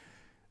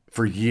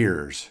 For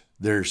years,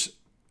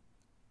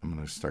 I'm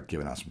going to start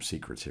giving out some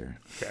secrets here.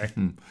 Okay.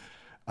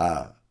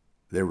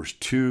 There was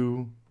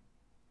 2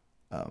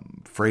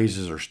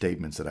 phrases or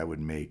statements that I would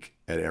make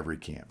at every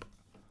camp.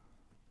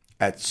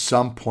 At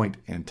some point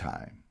in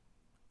time,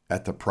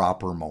 at the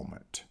proper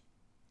moment.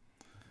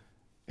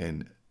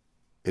 And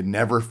it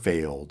never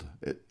failed.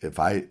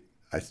 I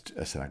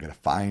said, I got to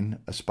find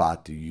a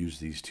spot to use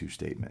these 2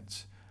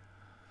 statements.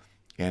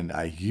 And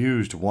I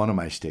used one of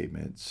my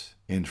statements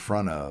in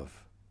front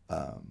of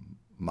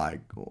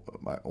one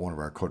of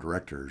our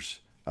co-directors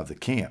of the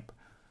camp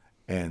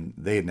And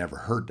they had never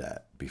heard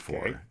that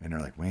before. Okay. And they're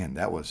like, man,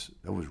 that was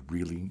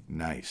really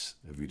nice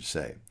of you to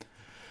say.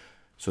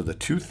 So the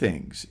two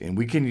things, and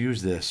we can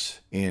use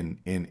this in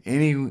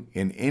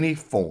any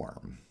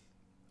form,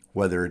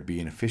 whether it be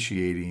in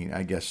officiating,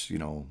 I guess,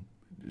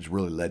 is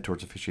really led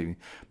towards officiating.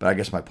 But I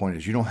guess my point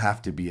is, you don't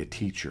have to be a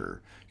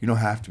teacher. You don't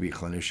have to be a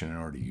clinician in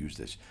order to use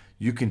this.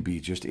 You can be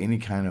just any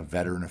kind of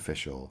veteran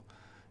official,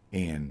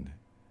 and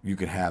you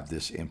can have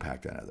this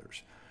impact on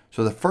others.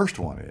 So the first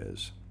one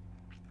is,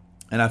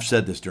 and I've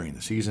said this during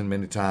the season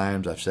many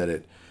times. I've said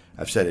it,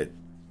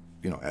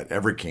 at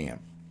every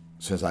camp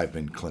since I've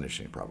been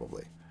clinicianing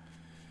probably.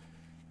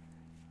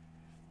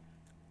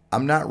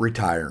 I'm not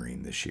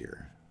retiring this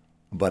year,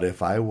 but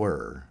if I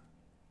were,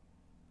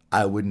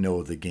 I would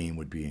know the game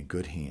would be in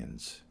good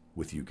hands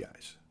with you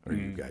guys, or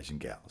you guys and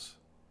gals.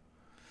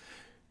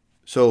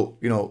 So,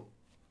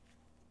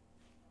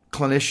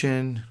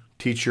 clinician,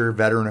 teacher,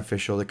 veteran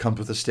official, it comes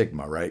with a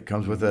stigma, right? It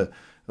comes with a,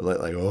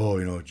 like,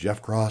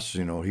 Jeff Cross,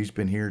 he's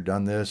been here,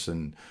 done this,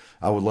 and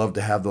I would love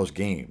to have those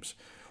games.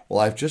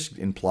 Well, I've just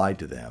implied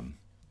to them,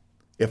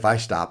 if I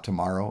stop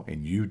tomorrow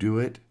and you do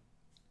it,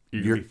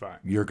 you're be fine.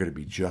 You're going to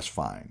be just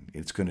fine.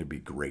 It's going to be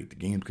great. The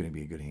game's going to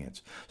be in good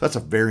hands. So that's a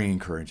very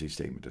encouraging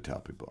statement to tell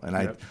people. And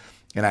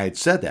I had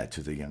said that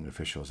to the young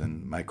officials,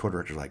 and my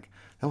co-director's like,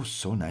 that was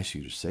so nice of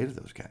you to say to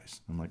those guys.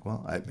 I'm like,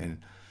 well,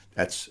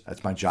 that's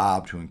my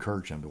job to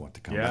encourage them to want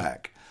to come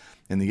back.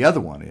 And the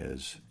other one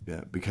is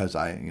because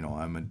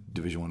I'm a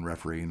Division I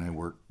referee and I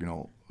work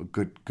a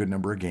good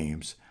number of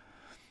games.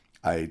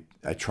 I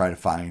try to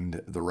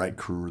find the right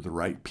crew, the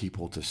right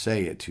people to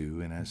say it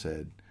to, and I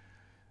said,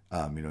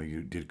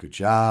 you did a good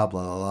job,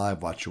 blah, blah, blah.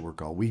 I've watched you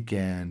work all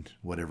weekend,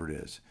 whatever it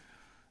is.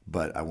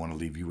 But I want to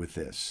leave you with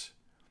this.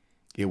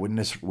 It would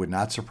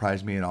not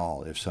surprise me at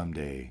all if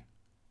someday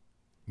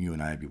you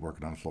and I would be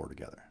working on the floor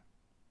together.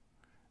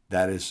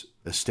 That is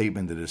a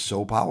statement that is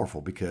so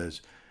powerful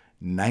because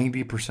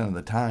 90% of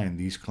the time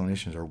these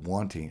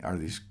clinicians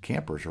these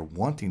campers are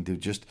wanting to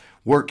just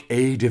work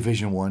a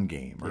Division I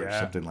game or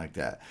something like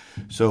that.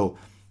 So,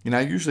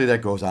 usually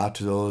that goes out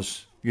to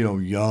those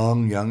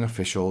young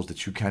officials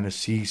that you kind of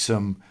see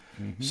some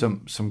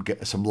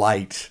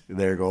light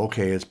there. Go,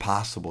 okay, it's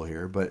possible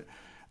here. But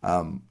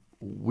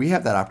we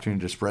have that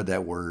opportunity to spread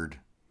that word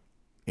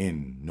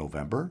in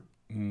November,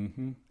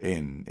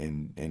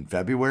 in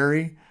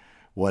February,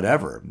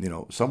 whatever.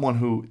 Someone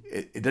who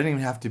it doesn't even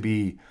have to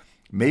be.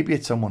 Maybe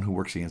it's someone who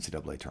works the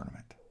NCAA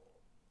tournament,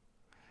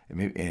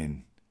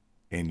 and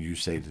you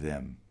say to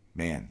them,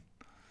 man,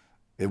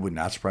 it would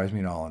not surprise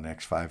me at all in the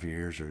next 5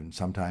 years or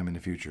sometime in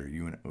the future,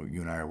 you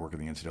and I are working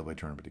the NCAA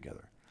tournament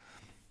together.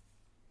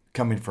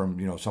 Coming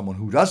from, someone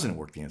who doesn't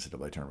work the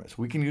NCAA tournament. So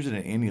we can use it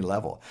at any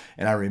level.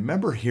 And I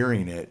remember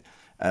hearing it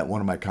at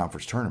one of my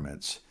conference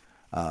tournaments.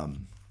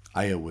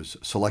 I was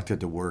selected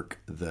to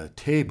work the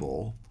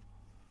table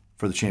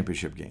for the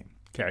championship game.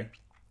 Okay.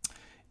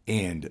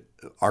 And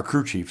our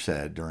crew chief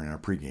said during our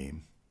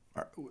pregame,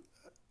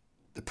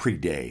 the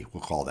pre-day,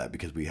 we'll call that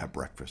because we have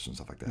breakfast and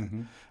stuff like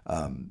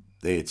that.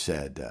 They had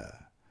said,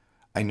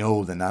 I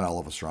know that not all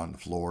of us are on the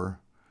floor,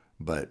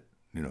 but,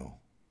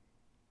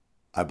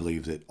 I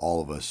believe that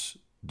all of us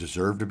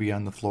deserve to be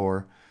on the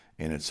floor.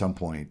 And at some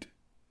point,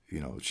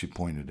 she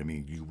pointed to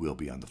me, you will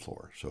be on the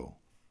floor. So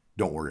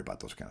don't worry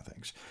about those kind of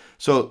things.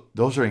 So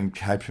those are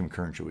types of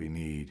encouragement we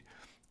need.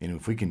 And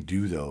if we can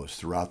do those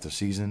throughout the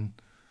season,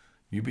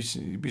 you'd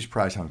be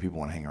surprised how many people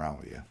want to hang around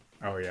with you.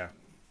 Oh, yeah.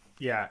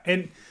 Yeah.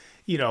 And,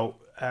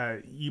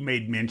 you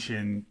made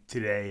mention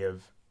today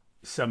of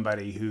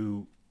somebody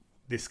who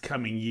this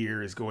coming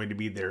year is going to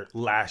be their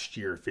last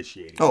year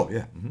officiating. Oh,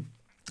 yeah. Mm-hmm.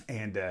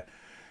 And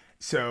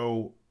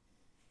so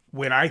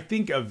when I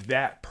think of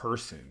that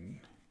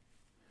person,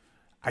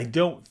 I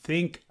don't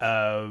think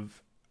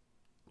of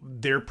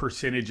their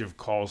percentage of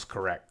calls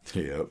correct.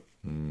 Yep.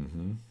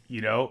 Mm-hmm.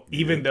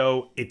 Even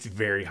though it's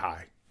very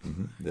high.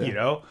 Mm-hmm.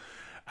 Yeah.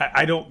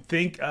 I don't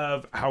think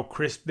of how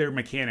crisp their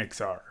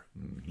mechanics are,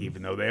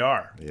 even though they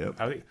are.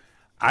 Yep.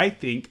 I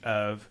think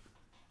of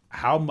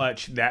how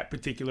much that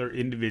particular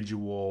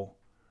individual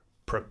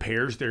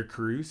prepares their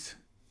crews,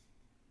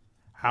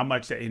 how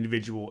much that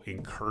individual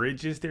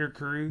encourages their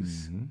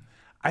crews. Mm-hmm.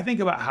 I think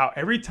about how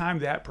every time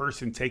that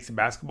person takes a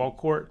basketball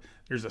court,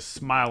 there's a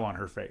smile on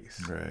her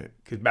face. Right.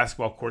 Because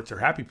basketball courts are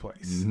a happy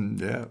place.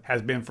 Mm-hmm. Yeah.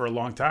 Has been for a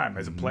long time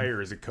as a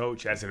player, as a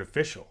coach, as an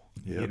official.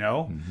 Yep.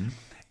 Mm-hmm.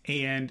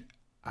 And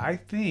I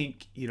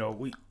think,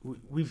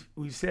 we've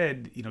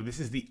said, this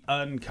is the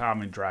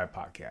Uncommon Drive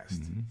podcast.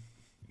 Mm-hmm.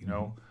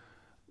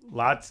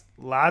 Lots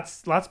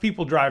of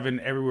people driving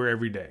everywhere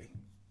every day.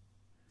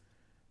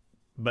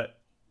 But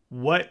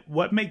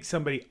what makes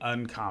somebody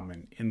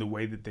uncommon in the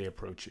way that they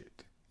approach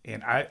it?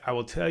 And I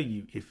will tell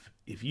you,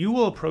 if you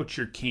will approach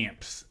your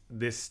camps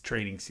this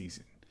training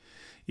season,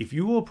 if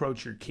you will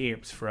approach your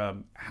camps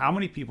from how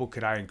many people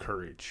could I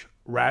encourage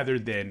rather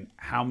than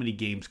how many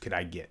games could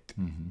I get,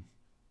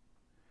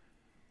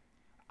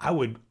 I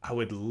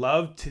would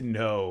love to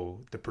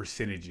know the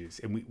percentages,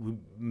 and we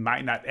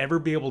might not ever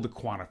be able to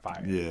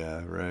quantify it.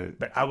 Yeah, right.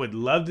 But I would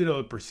love to know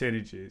the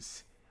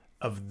percentages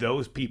of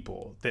those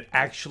people that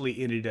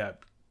actually ended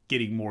up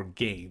getting more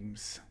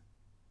games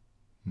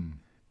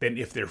than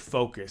if their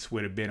focus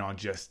would have been on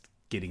just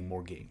getting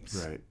more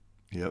games. Right.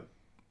 Yep.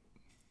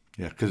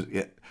 Yeah, because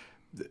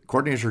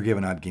coordinators are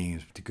giving out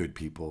games to good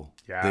people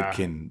that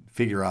can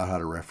figure out how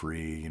to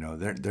referee. You know,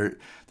 they're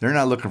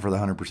not looking for the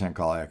 100%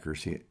 call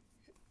accuracy.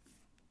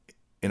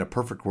 In a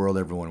perfect world,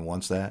 everyone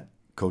wants that.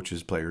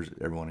 Coaches, players,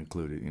 everyone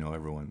included. You know,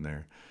 everyone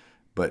there.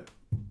 But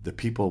the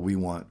people we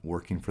want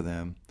working for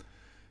them,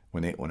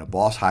 when a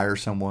boss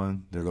hires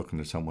someone, they're looking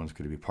at someone who's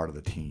going to be part of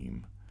the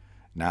team,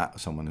 not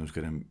someone who's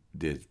going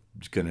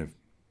to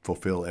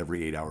fulfill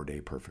every 8-hour day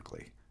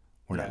perfectly.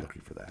 We're not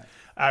looking for that.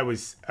 I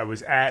was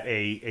at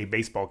a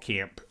baseball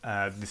camp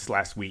this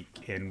last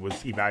week and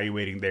was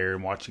evaluating there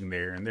and watching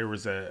there, and there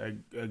was a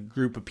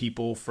group of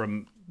people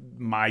from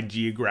my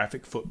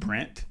geographic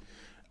footprint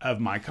of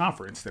my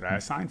conference that I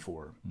assigned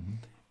for,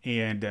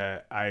 and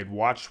I had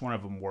watched one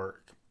of them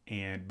work,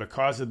 and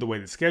because of the way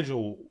the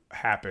schedule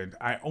happened,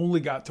 I only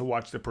got to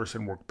watch the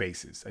person work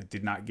bases. I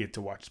did not get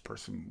to watch the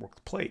person work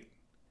the plate.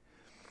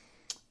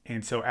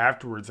 And so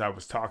afterwards, I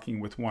was talking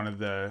with one of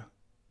the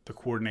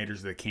coordinators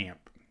of the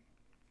camp.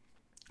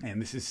 And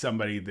this is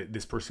somebody that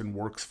this person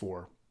works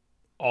for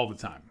all the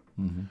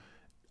time.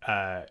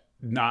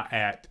 Not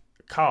at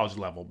college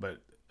level,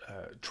 but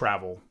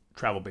travel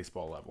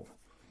baseball level.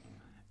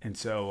 And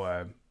so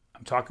I'm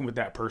talking with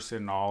that person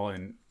and all,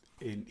 and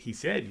he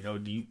said, you know,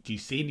 do you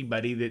see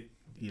anybody that,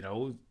 you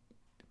know,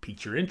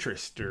 piqued your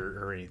interest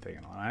or anything?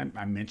 And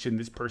I mentioned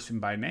this person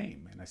by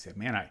name. And I said,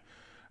 man,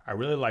 I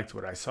really liked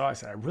what I saw. I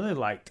said, I really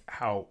liked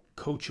how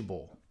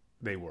coachable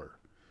they were.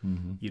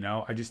 You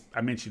know,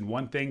 I mentioned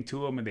one thing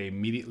to them and they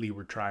immediately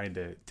were trying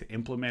to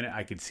implement it.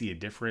 I could see a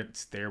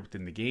difference there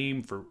within the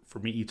game. For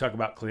me, you talk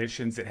about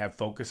clinicians that have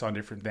focus on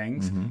different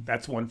things.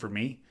 That's one for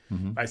me.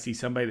 If I see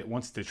somebody that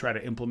wants to try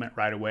to implement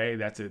right away,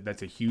 that's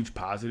a huge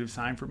positive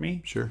sign for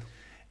me. Sure.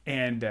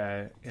 And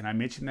I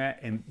mentioned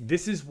that, and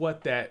this is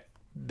what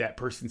that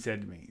person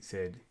said to me. He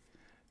said,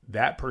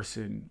 that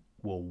person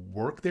will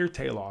work their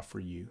tail off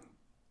for you,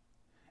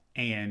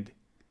 and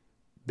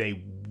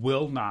they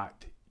will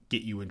not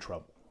get you in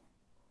trouble.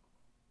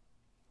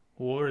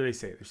 What do they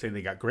say? They're saying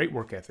they got great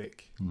work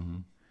ethic,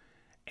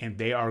 and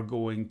they are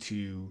going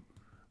to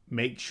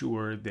make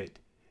sure that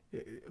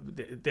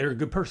they're a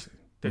good person.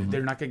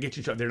 They're not going to get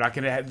you in trouble. They're not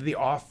going to have the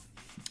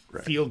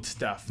off-field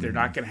stuff. They're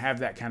not going to have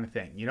that kind of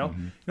thing. You know,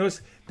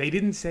 notice they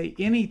didn't say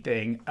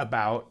anything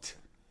about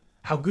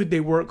how good they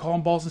were at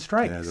calling balls and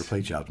strikes. Yeah, their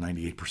plate job's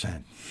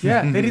 98%.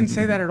 Yeah, they didn't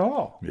say that at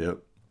all. Yep.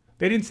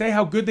 They didn't say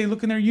how good they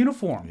look in their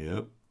uniform.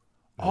 Yep.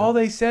 All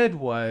they said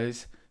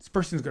was, this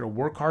person's going to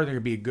work hard. They're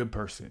going to be a good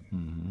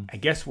person.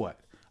 And guess what?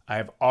 I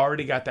have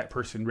already got that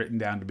person written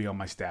down to be on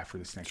my staff for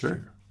this next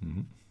year.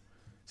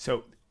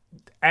 So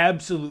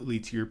absolutely,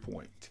 to your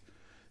point,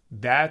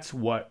 that's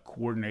what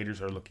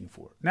coordinators are looking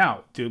for.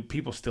 Now, do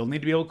people still need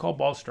to be able to call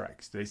ball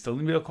strikes? Do they still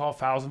need to be able to call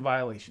fouls and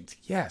violations?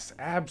 Yes,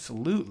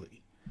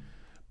 absolutely.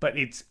 But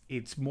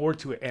it's more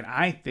to it. And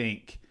I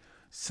think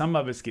some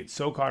of us get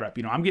so caught up.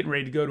 You know, I'm getting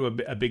ready to go to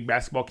a big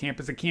basketball camp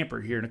as a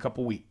camper here in a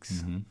couple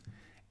weeks.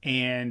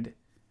 And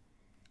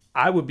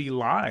I would be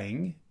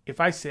lying if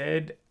I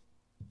said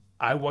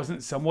I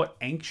wasn't somewhat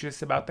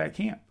anxious about that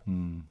camp.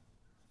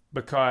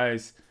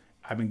 Because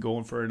I've been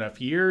going for enough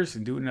years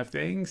and doing enough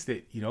things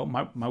that, you know,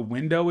 my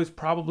window is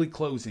probably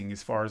closing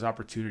as far as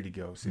opportunity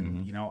goes.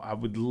 And, you know, I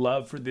would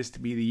love for this to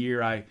be the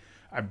year I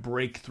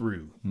break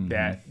through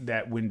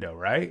that window,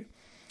 right?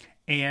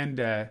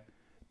 And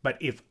but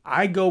if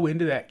I go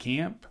into that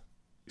camp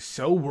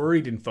so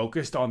worried and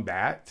focused on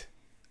that,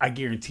 I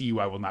guarantee you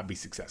I will not be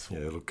successful.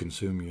 Yeah, it'll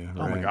consume you.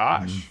 Oh, my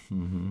gosh.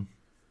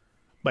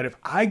 But if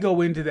I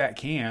go into that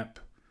camp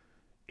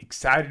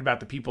excited about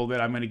the people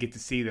that I'm going to get to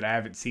see that I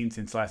haven't seen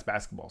since last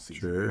basketball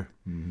season. Sure.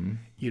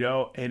 You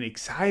know, and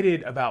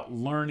excited about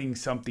learning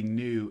something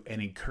new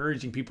and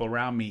encouraging people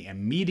around me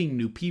and meeting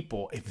new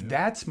people. If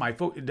that's my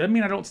focus, it doesn't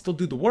mean I don't still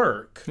do the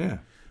work. Yeah.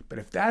 But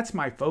if that's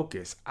my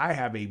focus, I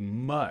have a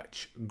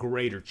much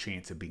greater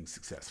chance of being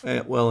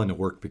successful. Well, and the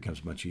work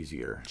becomes much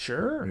easier.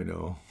 Sure. You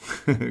know,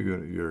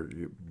 you're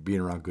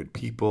being around good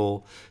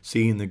people,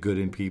 seeing the good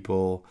in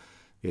people.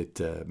 It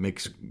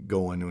makes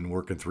going and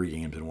working 3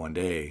 games in one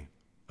day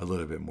a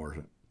little bit more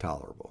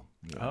tolerable.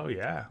 You know? Oh,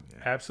 yeah,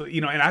 absolutely.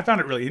 You know, and I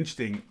found it really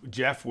interesting.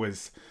 Jeff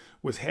was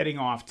heading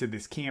off to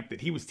this camp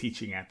that he was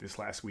teaching at this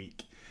last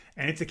week.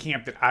 And it's a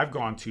camp that I've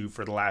gone to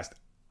for the last,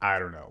 I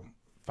don't know,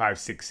 5,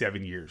 6,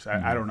 7 years.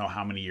 I don't know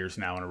how many years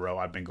now in a row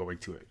I've been going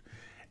to it.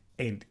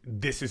 And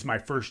this is my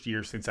first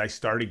year since I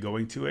started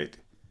going to it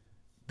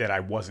that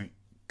I wasn't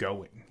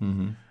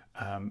going.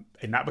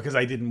 And not because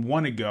I didn't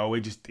want to go.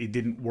 It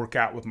didn't work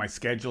out with my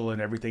schedule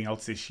and everything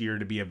else this year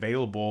to be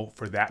available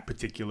for that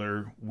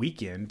particular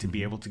weekend to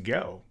be able to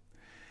go.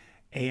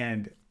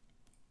 And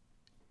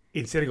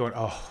instead of going,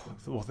 oh,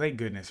 well, thank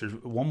goodness, there's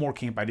one more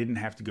camp I didn't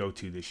have to go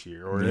to this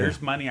year, or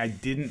there's money I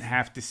didn't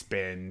have to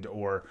spend,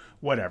 or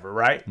whatever,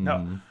 right?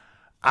 No,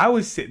 I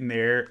was sitting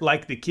there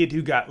like the kid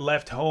who got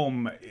left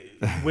home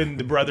when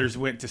the brothers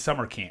went to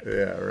summer camp.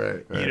 Yeah,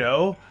 right. You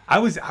know, I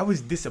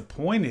was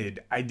disappointed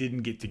I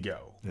didn't get to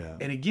go. Yeah.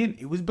 And again,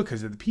 it was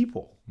because of the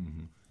people.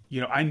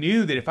 You know, I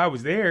knew that if I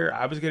was there,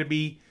 I was going to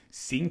be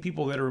seeing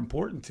people that are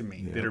important to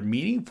me, that are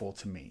meaningful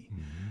to me,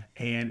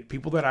 and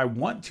people that I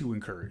want to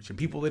encourage, and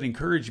people that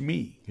encourage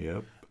me.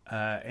 Yep.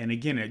 And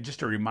again,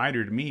 just a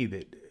reminder to me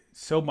that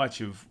so much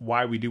of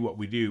why we do what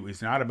we do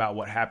is not about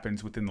what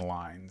happens within the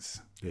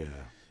lines. Yeah.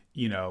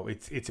 You know,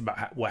 it's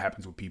about what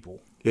happens with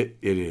people. It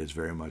is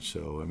very much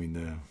so. I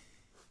mean,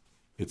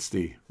 it's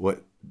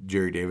what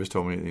Jerry Davis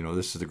told me. You know,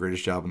 this is the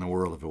greatest job in the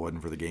world if it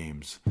wasn't for the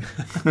games.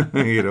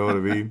 You know what I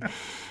mean?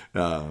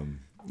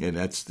 And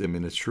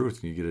it's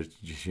truth. You get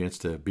a chance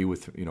to be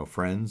with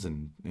friends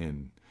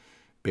and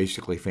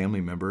basically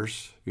family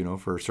members. You know,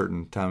 for a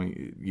certain time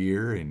of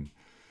year, and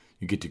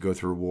you get to go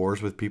through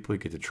wars with people. You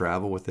get to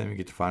travel with them. You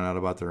get to find out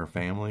about their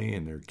family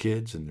and their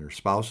kids and their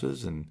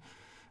spouses and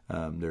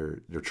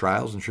their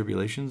trials and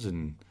tribulations,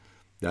 and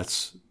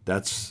that's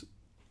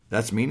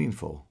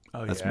meaningful.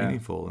 That's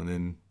meaningful. And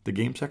then the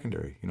game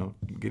secondary,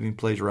 getting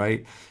plays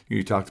right.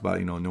 You talked about,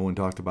 no one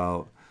talked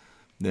about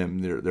them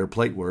their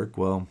plate work.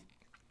 Well,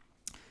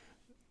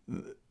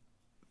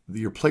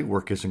 your plate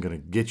work isn't going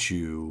to get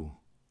you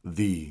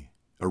the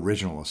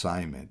original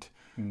assignment.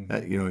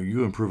 That,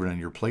 you improving on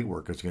your plate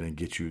work is going to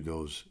get you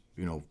those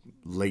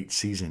late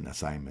season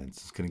assignments.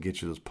 It's going to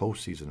get you those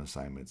postseason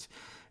assignments.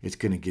 It's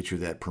going to get you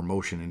that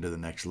promotion into the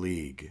next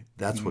league.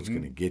 That's what's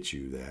going to get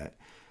you that,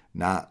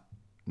 not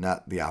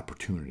the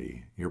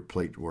opportunity. Your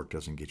plate work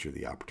doesn't get you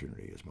the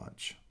opportunity as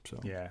much. So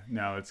yeah,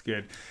 no, it's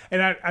good.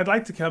 And I'd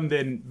like to come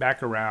then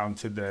back around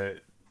to the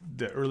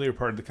earlier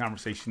part of the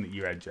conversation that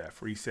you had, Jeff,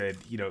 where you said,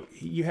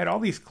 you had all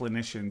these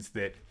clinicians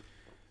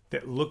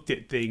that looked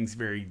at things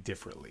very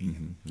differently.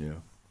 Mm-hmm. Yeah.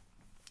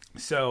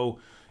 So,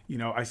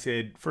 I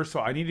said, first of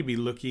all, I need to be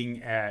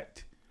looking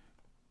at,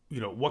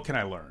 what can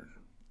I learn,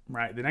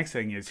 right? The next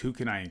thing is, who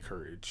can I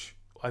encourage?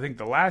 I think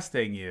the last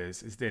thing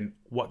is then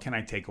what can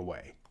I take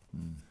away?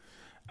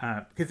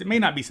 Because it may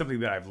not be something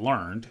that I've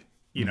learned,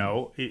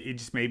 it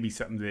just may be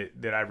something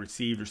that I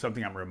received or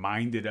something I'm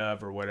reminded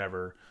of or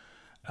whatever.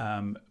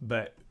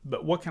 But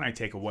what can I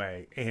take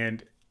away?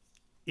 And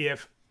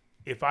if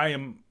I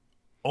am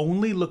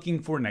only looking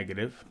for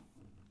negative,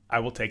 I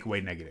will take away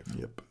negative.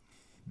 Yep.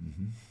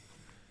 Mm-hmm.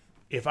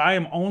 If I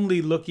am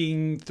only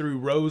looking through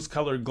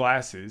rose-colored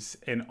glasses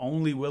and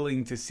only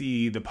willing to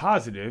see the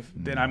positive,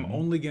 then I'm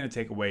only going to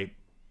take away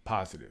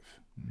positive.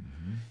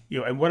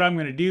 Mm-hmm. And what I'm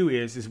going to do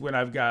is when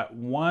I've got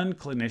one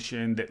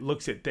clinician that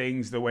looks at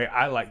things the way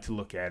I like to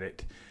look at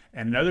it,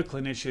 and another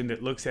clinician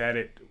that looks at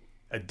it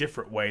a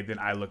different way than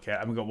I look at it,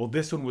 I'm going to go, well,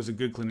 this one was a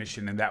good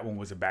clinician and that one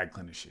was a bad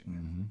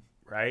clinician,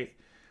 right?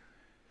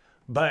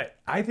 But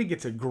I think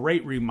it's a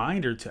great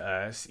reminder to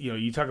us.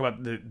 You talk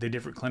about the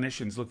different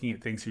clinicians looking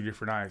at things through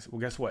different eyes.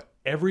 Well, guess what?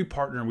 Every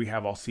partner we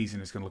have all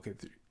season is going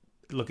to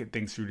look at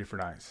things through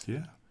different eyes.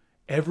 Yeah.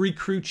 Every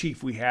crew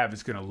chief we have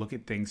is going to look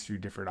at things through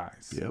different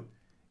eyes. Yep.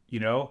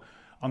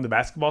 On the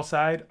basketball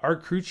side, our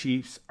crew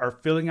chiefs are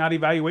filling out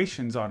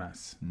evaluations on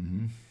us.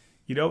 Mm-hmm.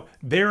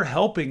 They're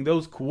helping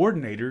those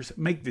coordinators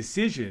make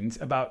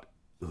decisions about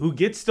who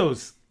gets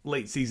those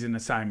late season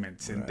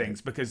assignments and things,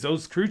 because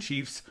those crew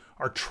chiefs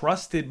are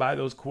trusted by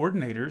those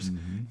coordinators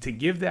to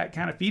give that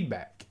kind of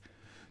feedback.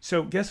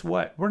 So guess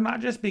what? We're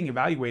not just being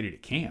evaluated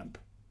at camp.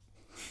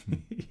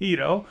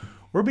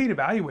 We're being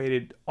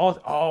evaluated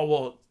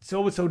well,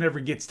 so-and-so never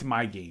gets to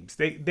my games.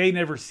 They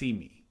never see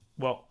me.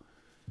 Well,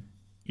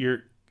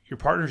 your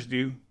partners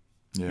do.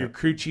 Yeah. Your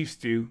crew chiefs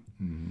do.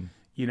 Mm-hmm.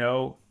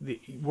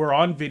 We're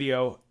on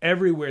video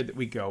everywhere that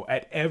we go,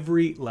 at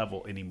every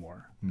level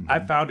anymore. Mm-hmm. I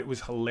found it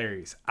was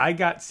hilarious. I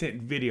got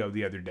sent video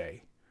the other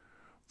day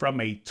from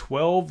a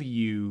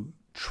 12U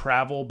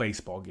travel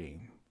baseball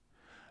game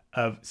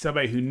of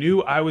somebody who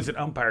knew I was an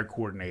umpire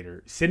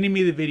coordinator sending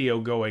me the video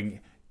going,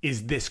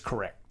 is this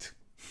correct?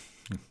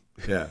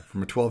 Yeah,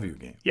 from a 12U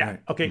game. Yeah, right.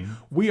 Okay. Mm-hmm.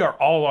 We are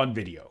all on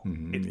video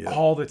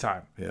all the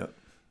time. Yeah.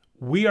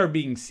 We are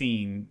being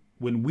seen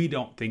when we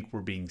don't think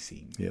we're being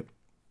seen. Yep.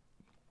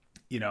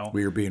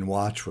 We are being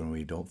watched when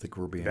we don't think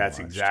we're being watched. That's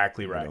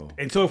exactly right.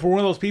 And so if we're one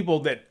of those people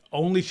that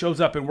only shows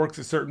up and works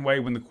a certain way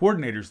when the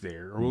coordinator's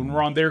there, or when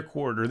we're on their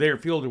court or their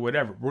field or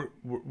whatever,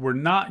 we're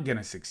not going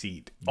to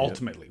succeed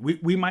ultimately. Yep.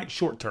 We might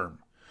short term,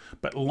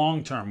 but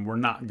long term we're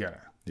not going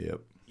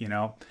to.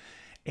 Yep.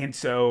 And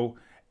so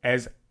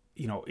as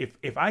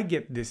if I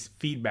get this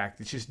feedback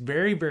that's just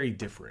very, very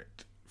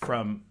different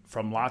from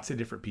lots of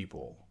different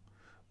people,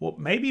 well,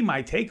 maybe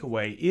my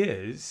takeaway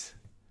is,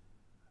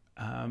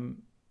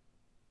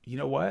 you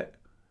know what?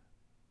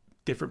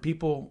 Different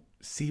people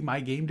see my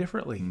game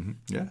differently. Mm-hmm.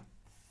 Yeah.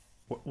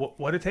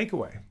 What a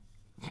takeaway.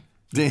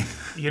 Yeah.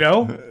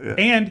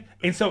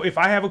 And so if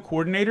I have a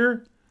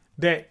coordinator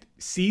that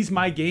sees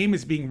my game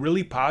as being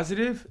really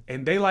positive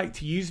and they like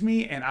to use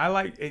me and I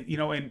like,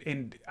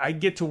 and I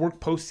get to work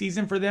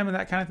postseason for them and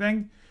that kind of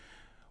thing,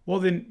 well,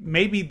 then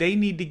maybe they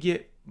need to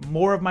get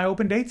more of my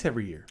open dates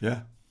every year.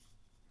 Yeah.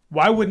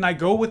 Why wouldn't I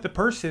go with the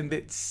person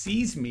that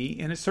sees me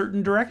in a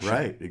certain direction?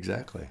 Right,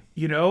 exactly.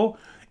 You know,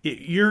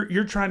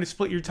 you're trying to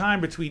split your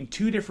time between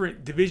two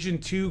different Division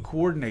II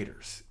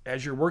coordinators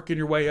as you're working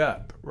your way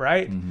up,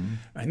 right? Mm-hmm.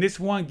 And this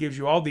one gives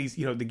you all these,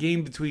 the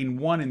game between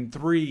 1 and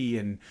 3,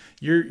 and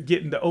you're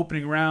getting the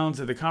opening rounds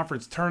of the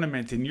conference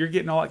tournament, and you're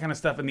getting all that kind of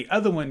stuff. And the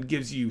other one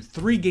gives you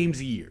 3 games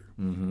a year,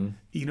 and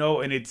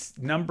it's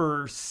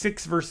number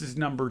 6 versus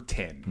number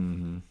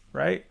 10,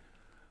 right?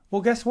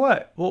 Well, guess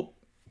what? Well,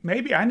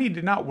 maybe I need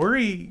to not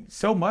worry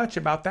so much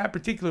about that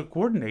particular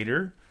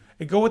coordinator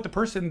and go with the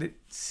person that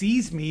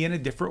sees me in a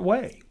different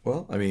way.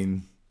 Well, I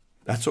mean,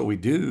 that's what we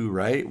do,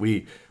 right?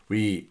 We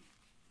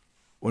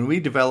when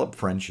we develop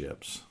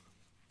friendships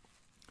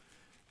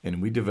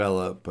and we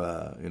develop,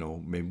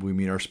 maybe we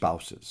meet our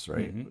spouses,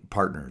 right?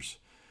 Partners.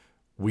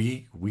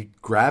 We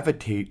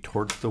gravitate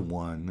towards the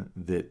one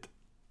that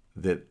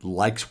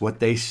likes what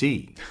they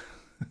see.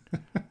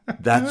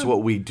 That's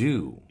what we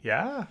do.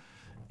 Yeah.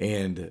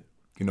 And,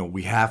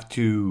 we have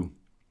to,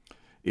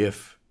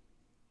 if,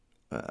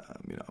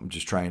 I'm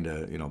just trying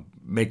to,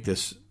 make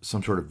this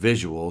some sort of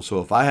visual. So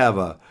if I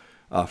have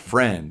a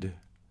friend,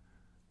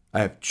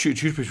 I have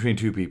choose between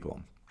 2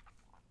 people.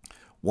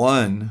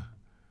 One,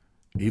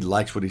 he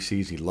likes what he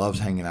sees. He loves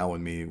hanging out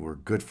with me. We're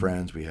good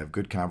friends. We have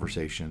good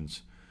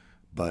conversations,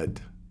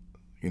 but,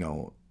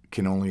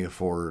 can only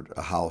afford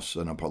a house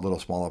and a little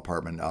small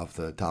apartment off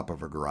the top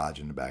of a garage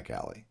in the back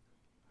alley.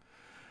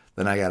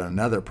 Then I got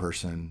another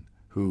person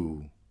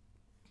who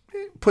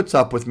puts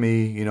up with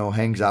me,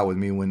 hangs out with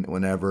me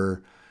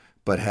whenever,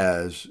 but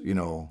has,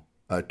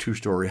 a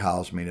 2-story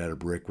house made out of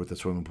brick with a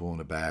swimming pool in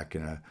the back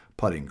and a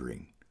putting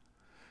green.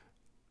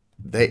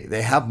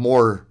 They have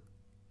more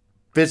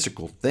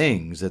physical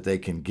things that they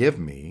can give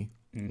me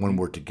when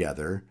we're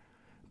together,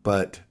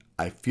 but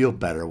I feel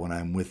better when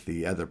I'm with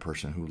the other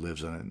person who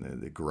lives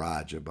in the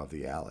garage above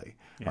the alley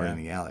or in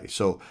the alley.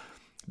 So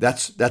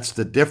that's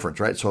the difference,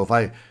 right? So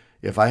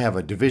if I have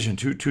a two Division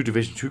II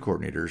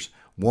coordinators,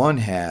 one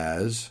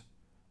has,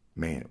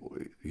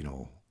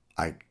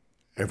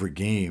 every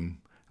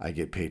game I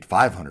get paid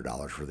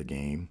 $500 for the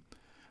game,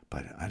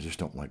 but I just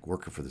don't like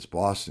working for this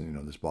boss.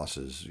 And, this boss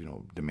is,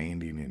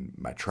 demanding in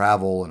my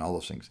travel and all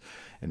those things.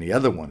 And the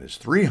other one is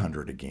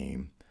 $300 a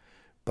game,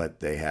 but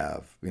they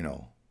have,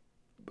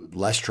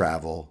 less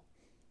travel.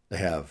 They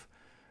have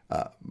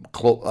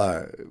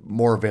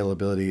more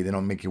availability. They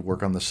don't make you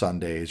work on the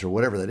Sundays or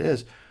whatever that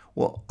is.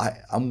 Well,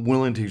 I'm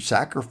willing to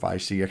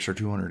sacrifice the extra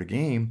 $200 a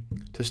game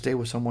to stay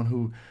with someone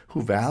who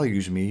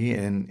values me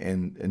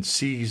and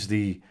sees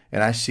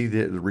and I see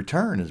the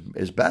return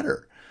is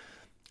better.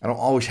 I don't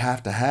always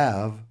have to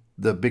have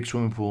the big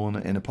swimming pool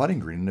and a putting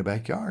green in the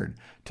backyard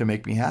to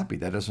make me happy.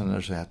 That doesn't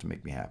necessarily have to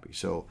make me happy.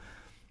 So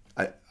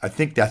I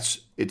think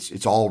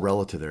it's all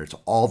relative there. It's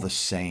all the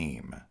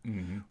same.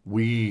 Mm-hmm.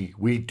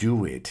 We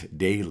do it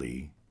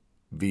daily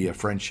via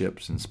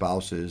friendships and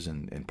spouses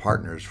and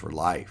partners for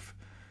life.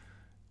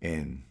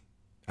 And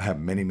I have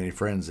many, many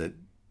friends that,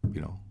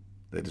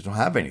 they just don't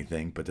have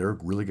anything, but they're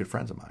really good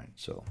friends of mine.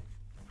 So,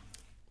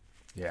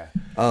 yeah.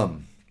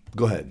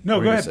 Go ahead.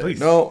 No, go ahead, please.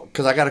 No,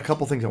 because I got a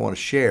couple things I want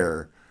to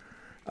share.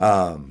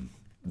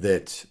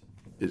 That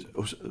is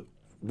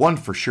one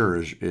for sure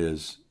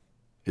is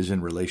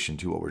in relation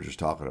to what we're just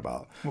talking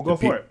about. Well, go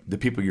for it. The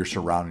people you're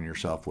surrounding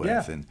yourself with,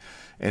 yeah.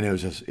 and it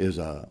was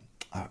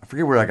I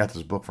forget where I got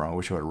this book from. I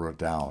wish I would have wrote it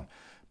down,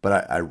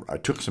 but I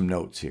took some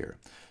notes here.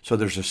 So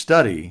there's a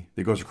study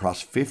that goes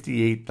across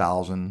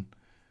 58,000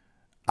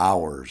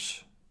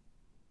 hours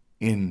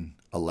in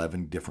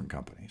 11 different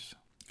companies.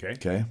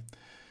 Okay.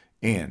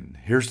 And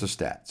here's the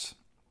stats.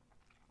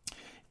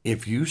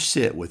 If you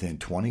sit within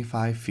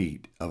 25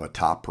 feet of a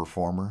top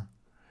performer,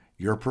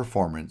 your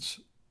performance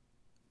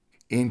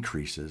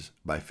increases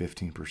by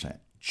 15%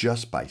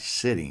 just by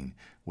sitting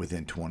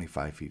within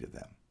 25 feet of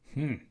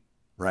them.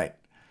 Right.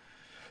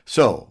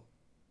 So,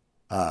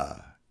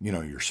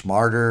 you're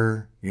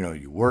smarter,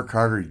 you work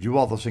harder, you do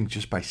all those things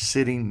just by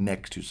sitting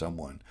next to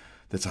someone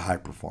that's a high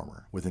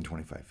performer within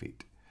 25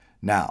 feet.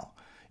 Now,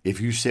 if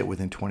you sit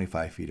within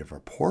 25 feet of a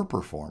poor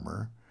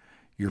performer,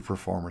 your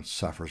performance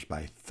suffers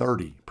by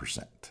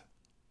 30%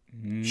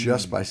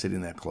 just by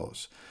sitting that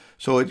close.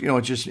 So,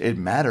 it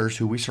matters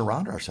who we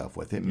surround ourselves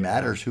with. It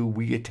matters who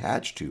we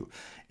attach to.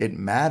 It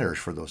matters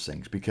for those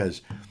things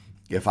because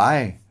if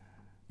I,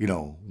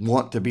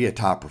 want to be a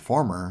top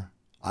performer,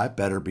 I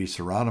better be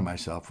surrounding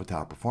myself with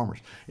top performers.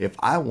 If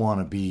I want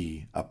to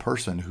be a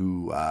person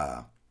who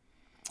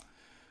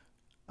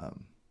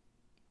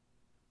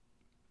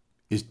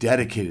is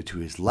dedicated to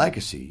his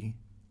legacy,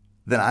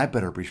 then I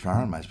better be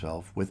surrounding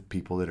myself with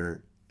people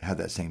that have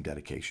that same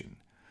dedication,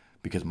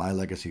 because my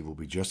legacy will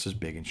be just as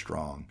big and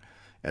strong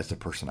as the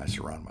person I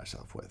surround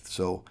myself with.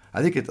 So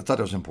I thought that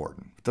was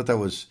important. I thought that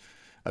was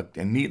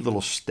a neat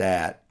little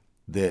stat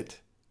that.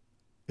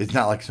 It's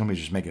not like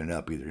somebody's just making it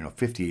up either.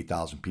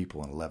 58,000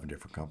 people in 11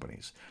 different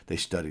companies. They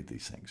studied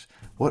these things.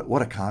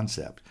 What a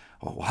concept.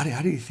 Oh,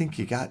 how do you think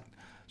you got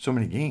so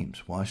many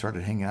games? Well, I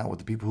started hanging out with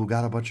the people who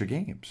got a bunch of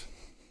games.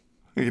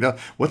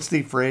 What's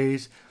the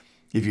phrase?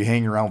 if you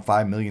hang around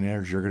 5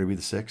 millionaires, you're going to be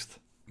the sixth.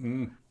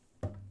 You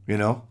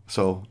know?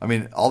 So, I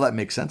mean, all that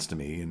makes sense to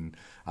me. And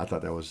I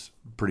thought that was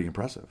pretty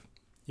impressive.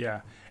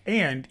 Yeah.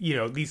 And, you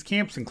know, these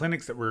camps and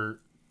clinics that we're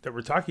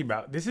talking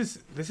about, this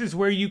is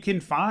where you can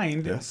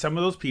find some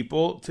of those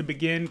people to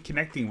begin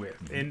connecting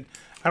with. And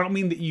I don't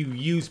mean that you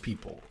use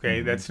people,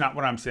 okay? That's not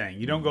what I'm saying.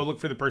 You don't go look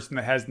for the person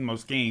that has the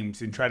most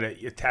games and try to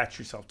attach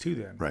yourself to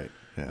them. Right.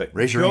 Yeah. But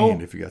raise your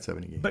hand if you got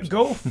 70 games. But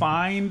go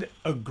find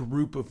a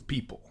group of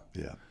people.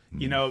 Yeah.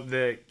 You know,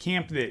 the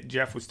camp that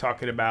Jeff was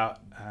talking about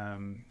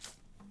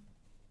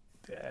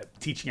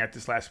teaching at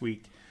this last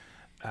week,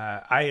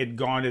 I had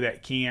gone to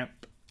that camp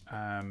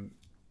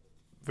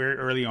very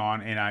early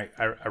on, and I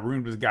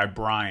roomed with a guy,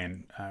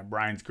 Brian.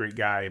 Brian's a great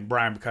guy. And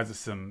Brian, because of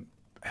some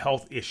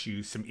health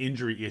issues, some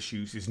injury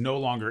issues, is no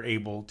longer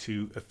able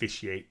to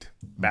officiate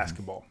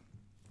basketball.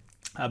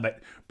 But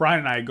Brian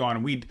and I had gone,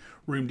 and we'd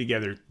roomed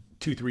together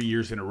 2-3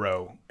 years in a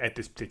row at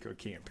this particular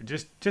camp, and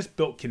just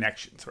built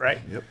connections, right?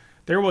 Yep.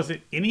 There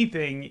wasn't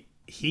anything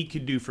he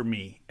could do for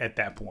me at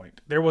that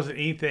point. There wasn't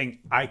anything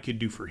I could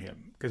do for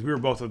him because we were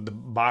both at the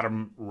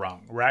bottom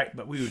rung, right?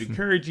 But we would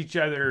encourage each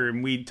other,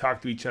 and we'd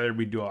talk to each other.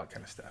 We'd do all that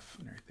kind of stuff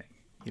and everything,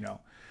 you know.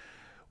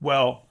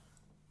 Well,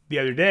 the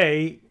other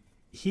day,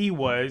 he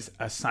was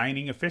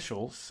assigning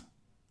officials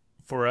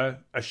for a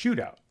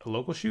shootout, a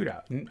local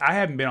shootout. And I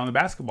haven't been on the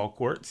basketball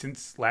court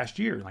since last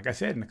year. Like I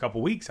said, in a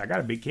couple of weeks, I got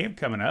a big camp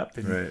coming up,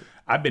 and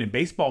I've been in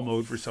baseball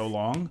mode for so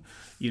long.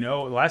 You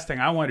know, the last thing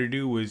I wanted to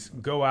do was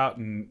go out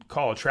and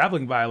call a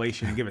traveling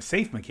violation and give a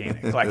safe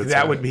mechanic. Like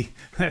that'd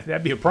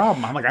be a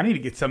problem. I'm like, I need to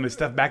get some of this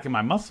stuff back in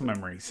my muscle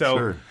memory.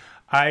 So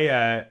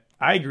I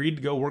agreed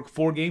to go work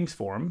 4 games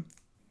for him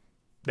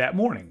that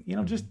morning. You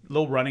know, just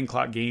little running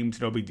clock games,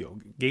 no big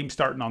deal. Game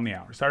starting on the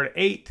hour. Started at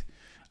 8.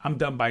 I'm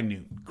done by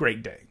noon.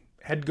 Great day.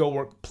 Had to go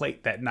work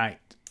plate that night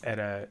at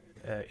a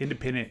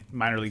independent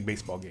minor league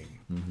baseball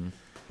game.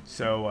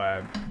 So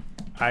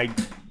I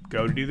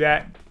go to do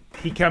that.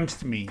 He comes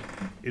to me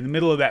in the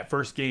middle of that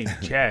first game.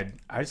 Chad,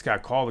 I just got to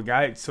call the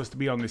guy that's supposed to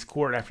be on this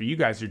court after you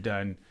guys are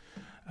done.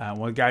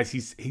 One of the guys,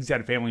 he's had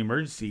a family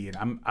emergency,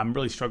 and I'm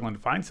really struggling to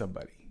find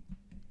somebody.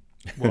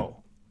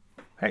 Well,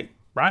 hey,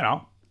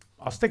 Brian,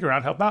 I'll stick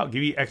around, help out,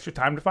 give you extra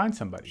time to find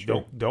somebody.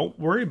 Sure. Don't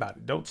worry about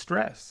it. Don't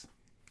stress.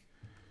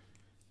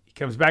 He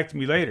comes back to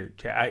me later.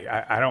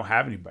 I don't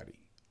have anybody.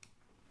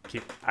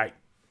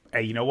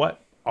 Hey, you know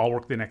what? I'll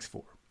work the next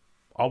 4.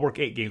 I'll work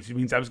 8 games. It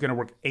means I was going to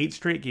work 8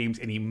 straight games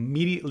and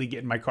immediately get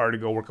in my car to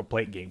go work a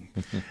plate game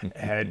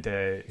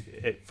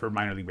for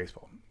minor league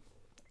baseball.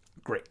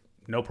 Great.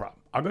 No problem.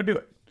 I'll go do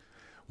it.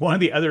 One of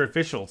the other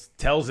officials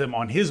tells him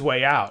on his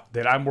way out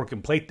that I'm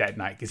working plate that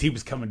night because he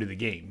was coming to the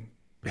game.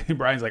 And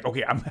Brian's like,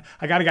 okay,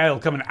 I got a guy that'll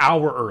come an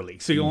hour early,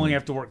 so you only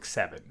have to work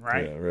 7,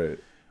 right? Yeah, right.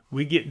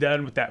 We get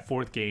done with that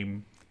 4th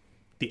game.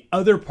 The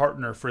other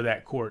partner for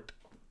that court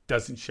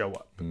doesn't show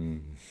up.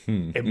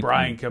 And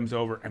Brian comes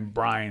over, and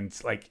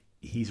Brian's like,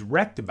 he's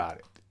wrecked about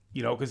it.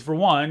 You know, because for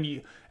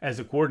one, as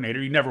a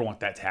coordinator, you never want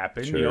that to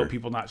happen. Sure. You know,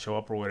 people not show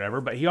up or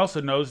whatever. But he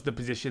also knows the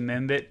position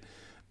then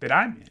that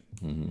I'm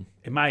in.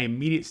 And my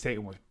immediate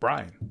statement was,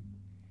 Brian,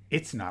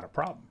 it's not a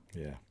problem.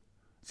 Yeah.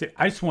 I said,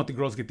 I just want the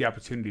girls to get the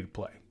opportunity to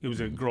play. It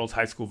was a girls'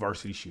 high school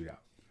varsity shootout.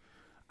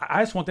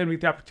 I just want them to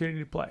get the opportunity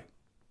to play.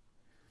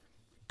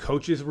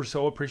 Coaches were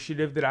so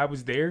appreciative that I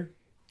was there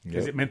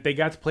because it meant they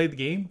got to play the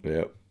game.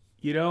 Yep.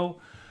 You know,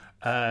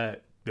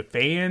 the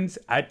fans,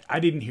 I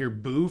didn't hear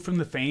boo from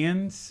the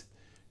fans.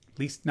 At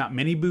least not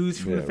many boos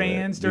from the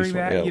fans during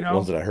that, you know.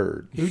 Ones that I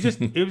heard.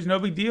 It was no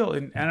big deal.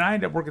 And I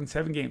ended up working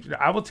 7 games.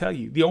 I will tell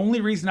you, the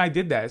only reason I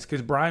did that is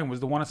because Brian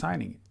was the one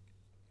assigning it.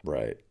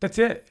 Right. That's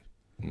it.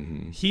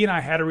 He and I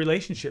had a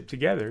relationship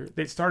together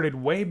that started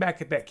way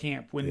back at that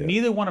camp when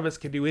neither one of us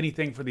could do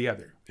anything for the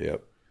other.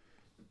 Yep.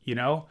 You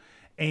know?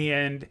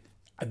 And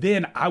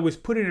then I was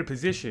put in a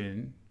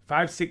position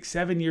 5, 6,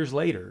 7 years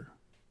later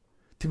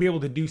to be able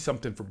to do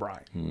something for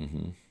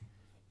Brian.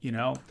 You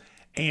know?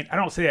 And I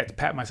don't say that to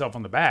pat myself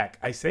on the back.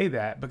 I say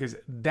that because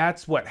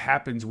that's what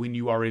happens when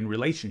you are in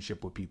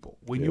relationship with people.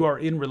 When you are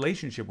in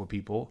relationship with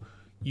people,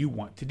 you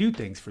want to do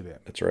things for them.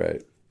 That's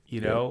right. You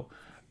know?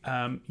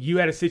 You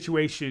had a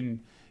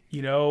situation,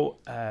 you know,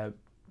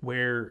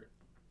 where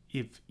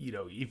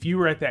if you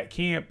were at that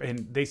camp and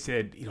they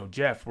said, you know,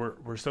 Jeff,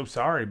 we're so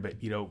sorry,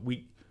 but you know,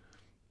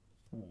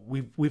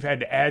 we've had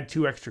to add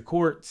 2 extra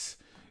courts.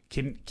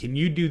 Can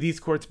you do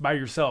these courts by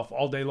yourself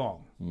all day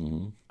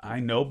long? I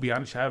know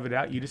beyond a shadow of a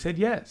doubt you'd have said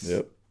yes.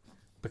 Yep.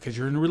 Because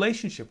you're in a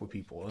relationship with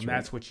people, and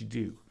that's what you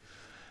do.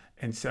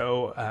 And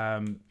so,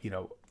 you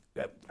know,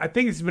 I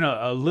think it's been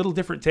a little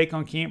different take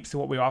on camps than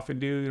what we often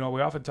do. You know,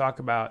 we often talk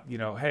about, you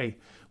know, hey,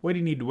 what do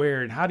you need to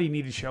wear and how do you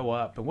need to show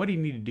up and what do you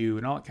need to do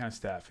and all that kind of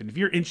stuff. And if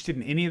you're interested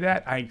in any of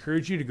that, I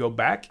encourage you to go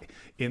back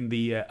in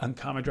the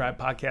Uncommon Drive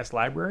podcast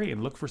library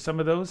and look for some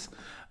of those.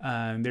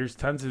 There's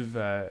tons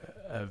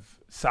of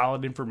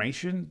solid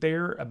information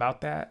there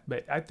about that.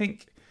 But I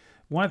think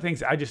one of the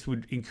things I just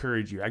would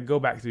encourage you, I go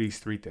back to these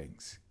 3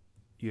 things.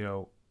 You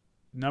know,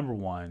 number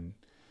one,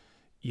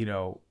 you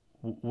know,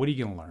 what are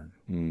you going to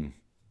learn?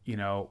 You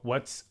know,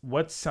 what's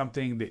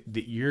something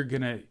that you're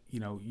gonna,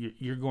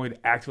 you're going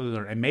to actively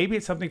learn, and maybe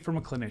it's something from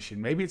a clinician,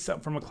 maybe it's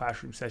something from a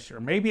classroom session, or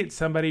maybe it's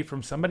somebody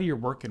you're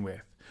working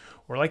with,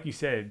 or like you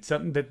said,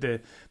 something that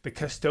the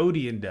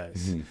custodian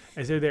does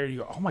as they're there.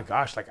 You go, oh my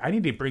gosh, like I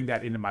need to bring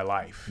that into my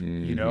life.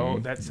 You know,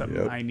 that's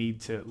something I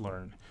need to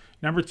learn.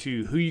 Number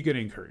 2, who you going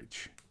to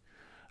encourage?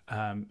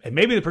 And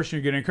maybe the person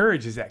you're going to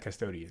encourage is that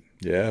custodian.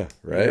 Yeah,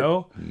 right. You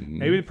know,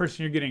 maybe the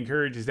person you're going to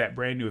encourage is that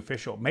brand new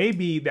official.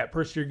 Maybe that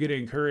person you're going to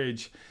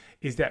encourage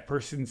is that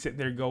person sitting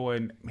there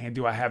going, man,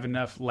 do I have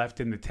enough left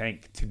in the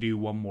tank to do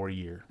one more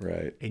year?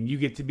 Right. And you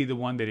get to be the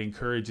one that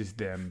encourages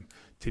them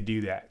to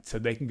do that, so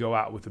they can go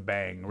out with a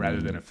bang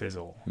rather than a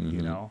fizzle.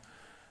 You know,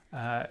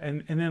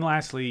 and then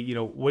lastly,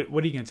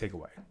 what are you going to take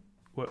away?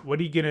 What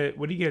are you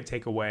gonna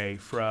take away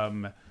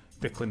from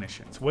the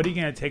clinicians? What are you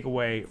going to take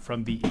away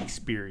from the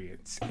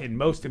experience? And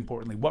most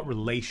importantly, what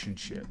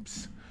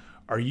relationships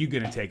are you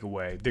going to take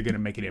away? They're going to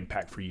make an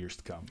impact for years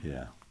to come.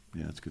 Yeah,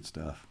 that's good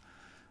stuff.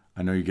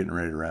 I know you're getting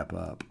ready to wrap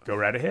up. Go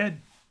right ahead.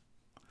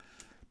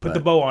 Put the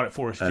bow on it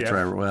for us, Jeff. That's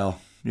right.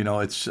 Well,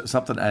 it's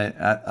something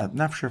I'm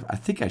not sure. I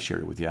think I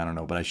shared it with you. I don't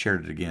know, but I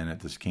shared it again at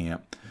this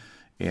camp.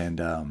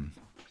 And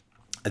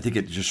I think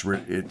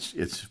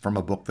it's from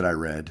a book that I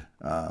read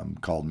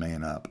called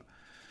Man Up.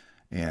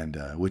 And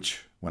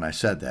which, when I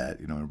said that,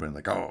 everybody's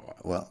like, "Oh,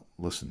 well,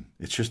 listen,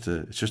 it's just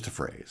a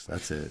phrase.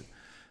 That's it.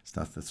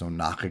 It's no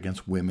knock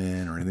against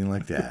women or anything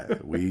like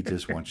that. We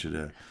just want you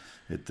to."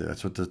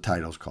 That's what the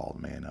title's called,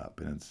 Man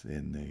Up, and it's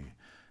in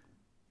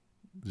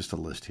just a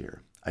list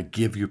here. I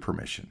give you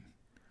permission.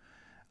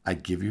 I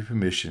give you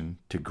permission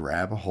to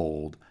grab a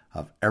hold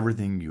of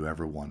everything you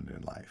ever wanted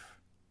in life.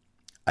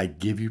 I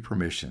give you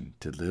permission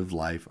to live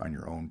life on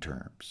your own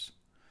terms.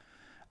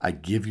 I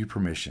give you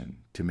permission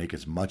to make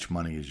as much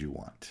money as you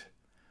want.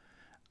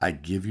 I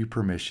give you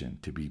permission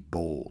to be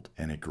bold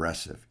and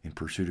aggressive in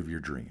pursuit of your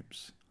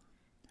dreams.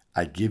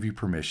 I give you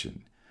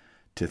permission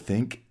to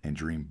think and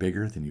dream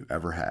bigger than you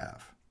ever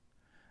have.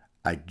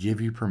 I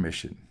give you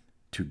permission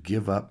to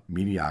give up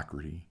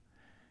mediocrity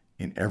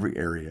in every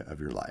area of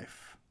your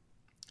life.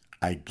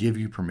 I give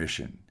you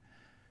permission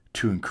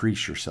to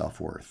increase your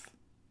self-worth.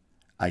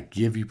 I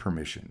give you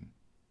permission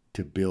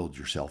to build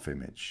your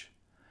self-image.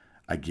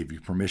 I give you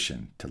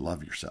permission to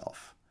love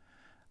yourself.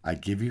 I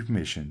give you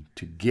permission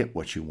to get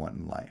what you want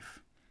in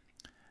life.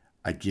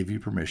 I give you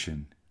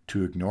permission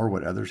to ignore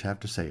what others have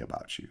to say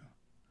about you.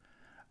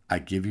 I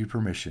give you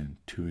permission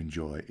to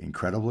enjoy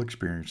incredible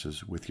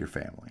experiences with your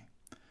family.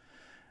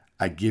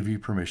 I give you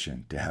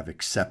permission to have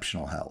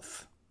exceptional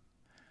health.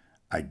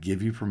 I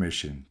give you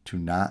permission to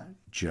not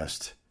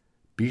just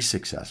be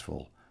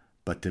successful,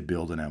 but to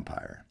build an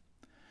empire.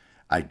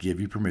 I give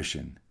you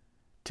permission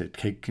to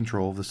take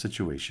control of the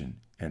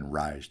situation and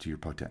rise to your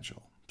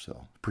potential.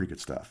 So, pretty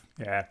good stuff.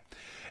 Yeah.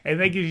 And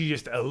that gives you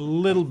just a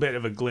little bit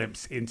of a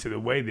glimpse into the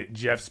way that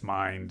Jeff's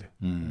mind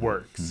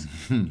works,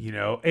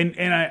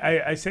 And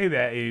I say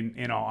that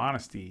in all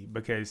honesty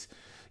because,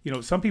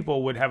 some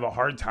people would have a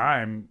hard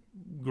time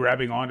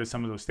grabbing onto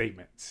some of those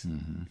statements.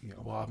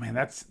 Well, man,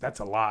 that's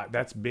a lot.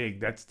 That's big.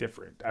 That's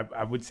different.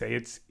 I would say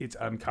it's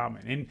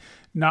uncommon. And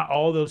not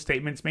all those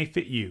statements may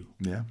fit you.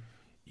 Yeah.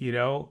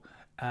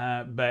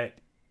 But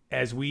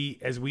as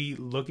we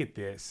look at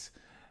this,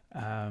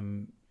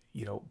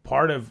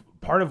 part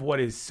of what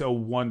is so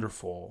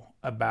wonderful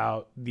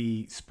about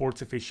the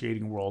sports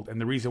officiating world, and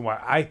the reason why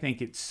I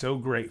think it's so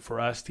great for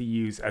us to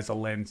use as a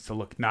lens to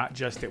look not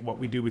just at what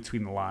we do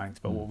between the lines,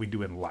 but what we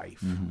do in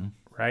life,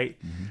 right?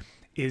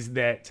 Is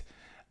that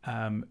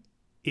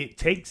it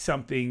takes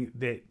something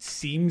that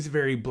seems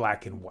very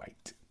black and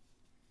white.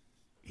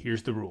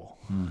 Here's the rule.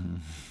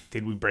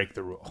 Did we break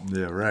the rule?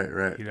 Yeah,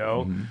 right.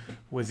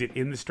 Was it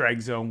in the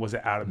strike zone? Was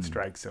it out of the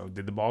strike zone?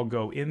 Did the ball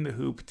go in the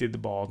hoop? Did the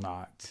ball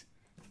not?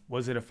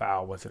 Was it a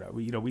foul? Was it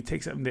we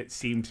take something that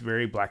seems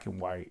very black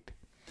and white,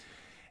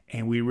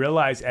 and we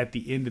realize at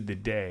the end of the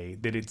day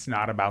that it's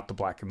not about the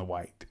black and the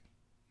white.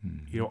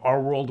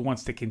 Our world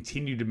wants to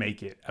continue to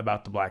make it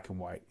about the black and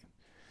white.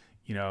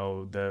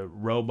 The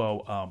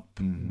robo ump,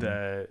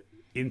 the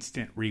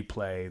instant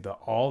replay,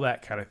 all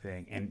that kind of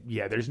thing. And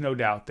yeah, there's no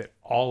doubt that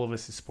all of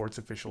us as sports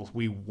officials,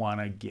 we want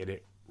to get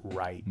it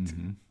right.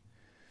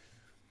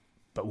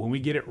 But when we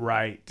get it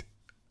right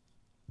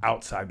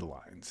outside the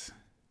lines,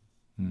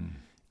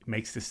 it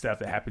makes the stuff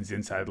that happens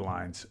inside the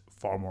lines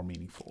far more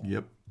meaningful.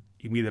 Yep.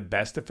 You can be the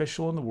best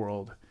official in the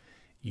world.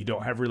 You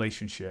don't have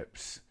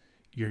relationships.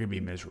 You're going to be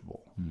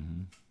miserable.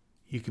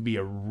 You could be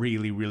a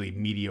really, really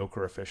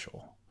mediocre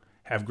official,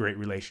 have great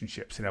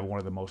relationships, and have one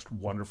of the most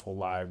wonderful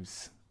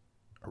lives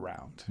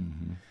around.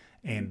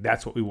 And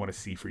that's what we want to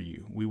see for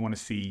you. We want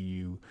to see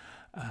you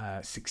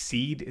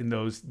succeed in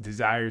those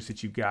desires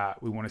that you've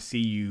got. We want to see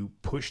you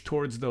push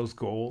towards those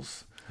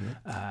goals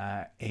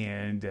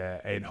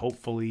and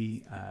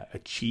hopefully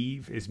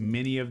achieve as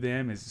many of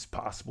them as is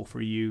possible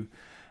for you.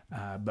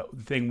 But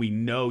the thing we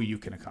know you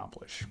can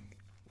accomplish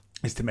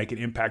is to make an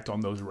impact on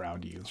those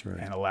around you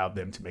and allow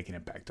them to make an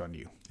impact on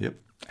you. Yep.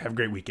 Have a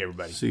great week,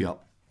 everybody. See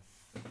y'all.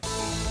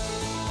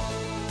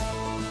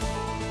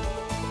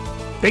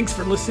 Thanks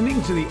for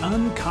listening to the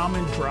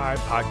Uncommon Drive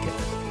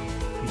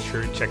podcast. Be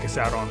sure to check us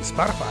out on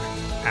Spotify,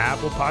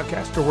 Apple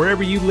Podcast, or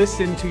wherever you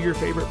listen to your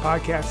favorite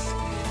podcasts.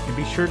 And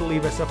be sure to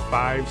leave us a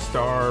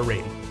 5-star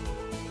rating.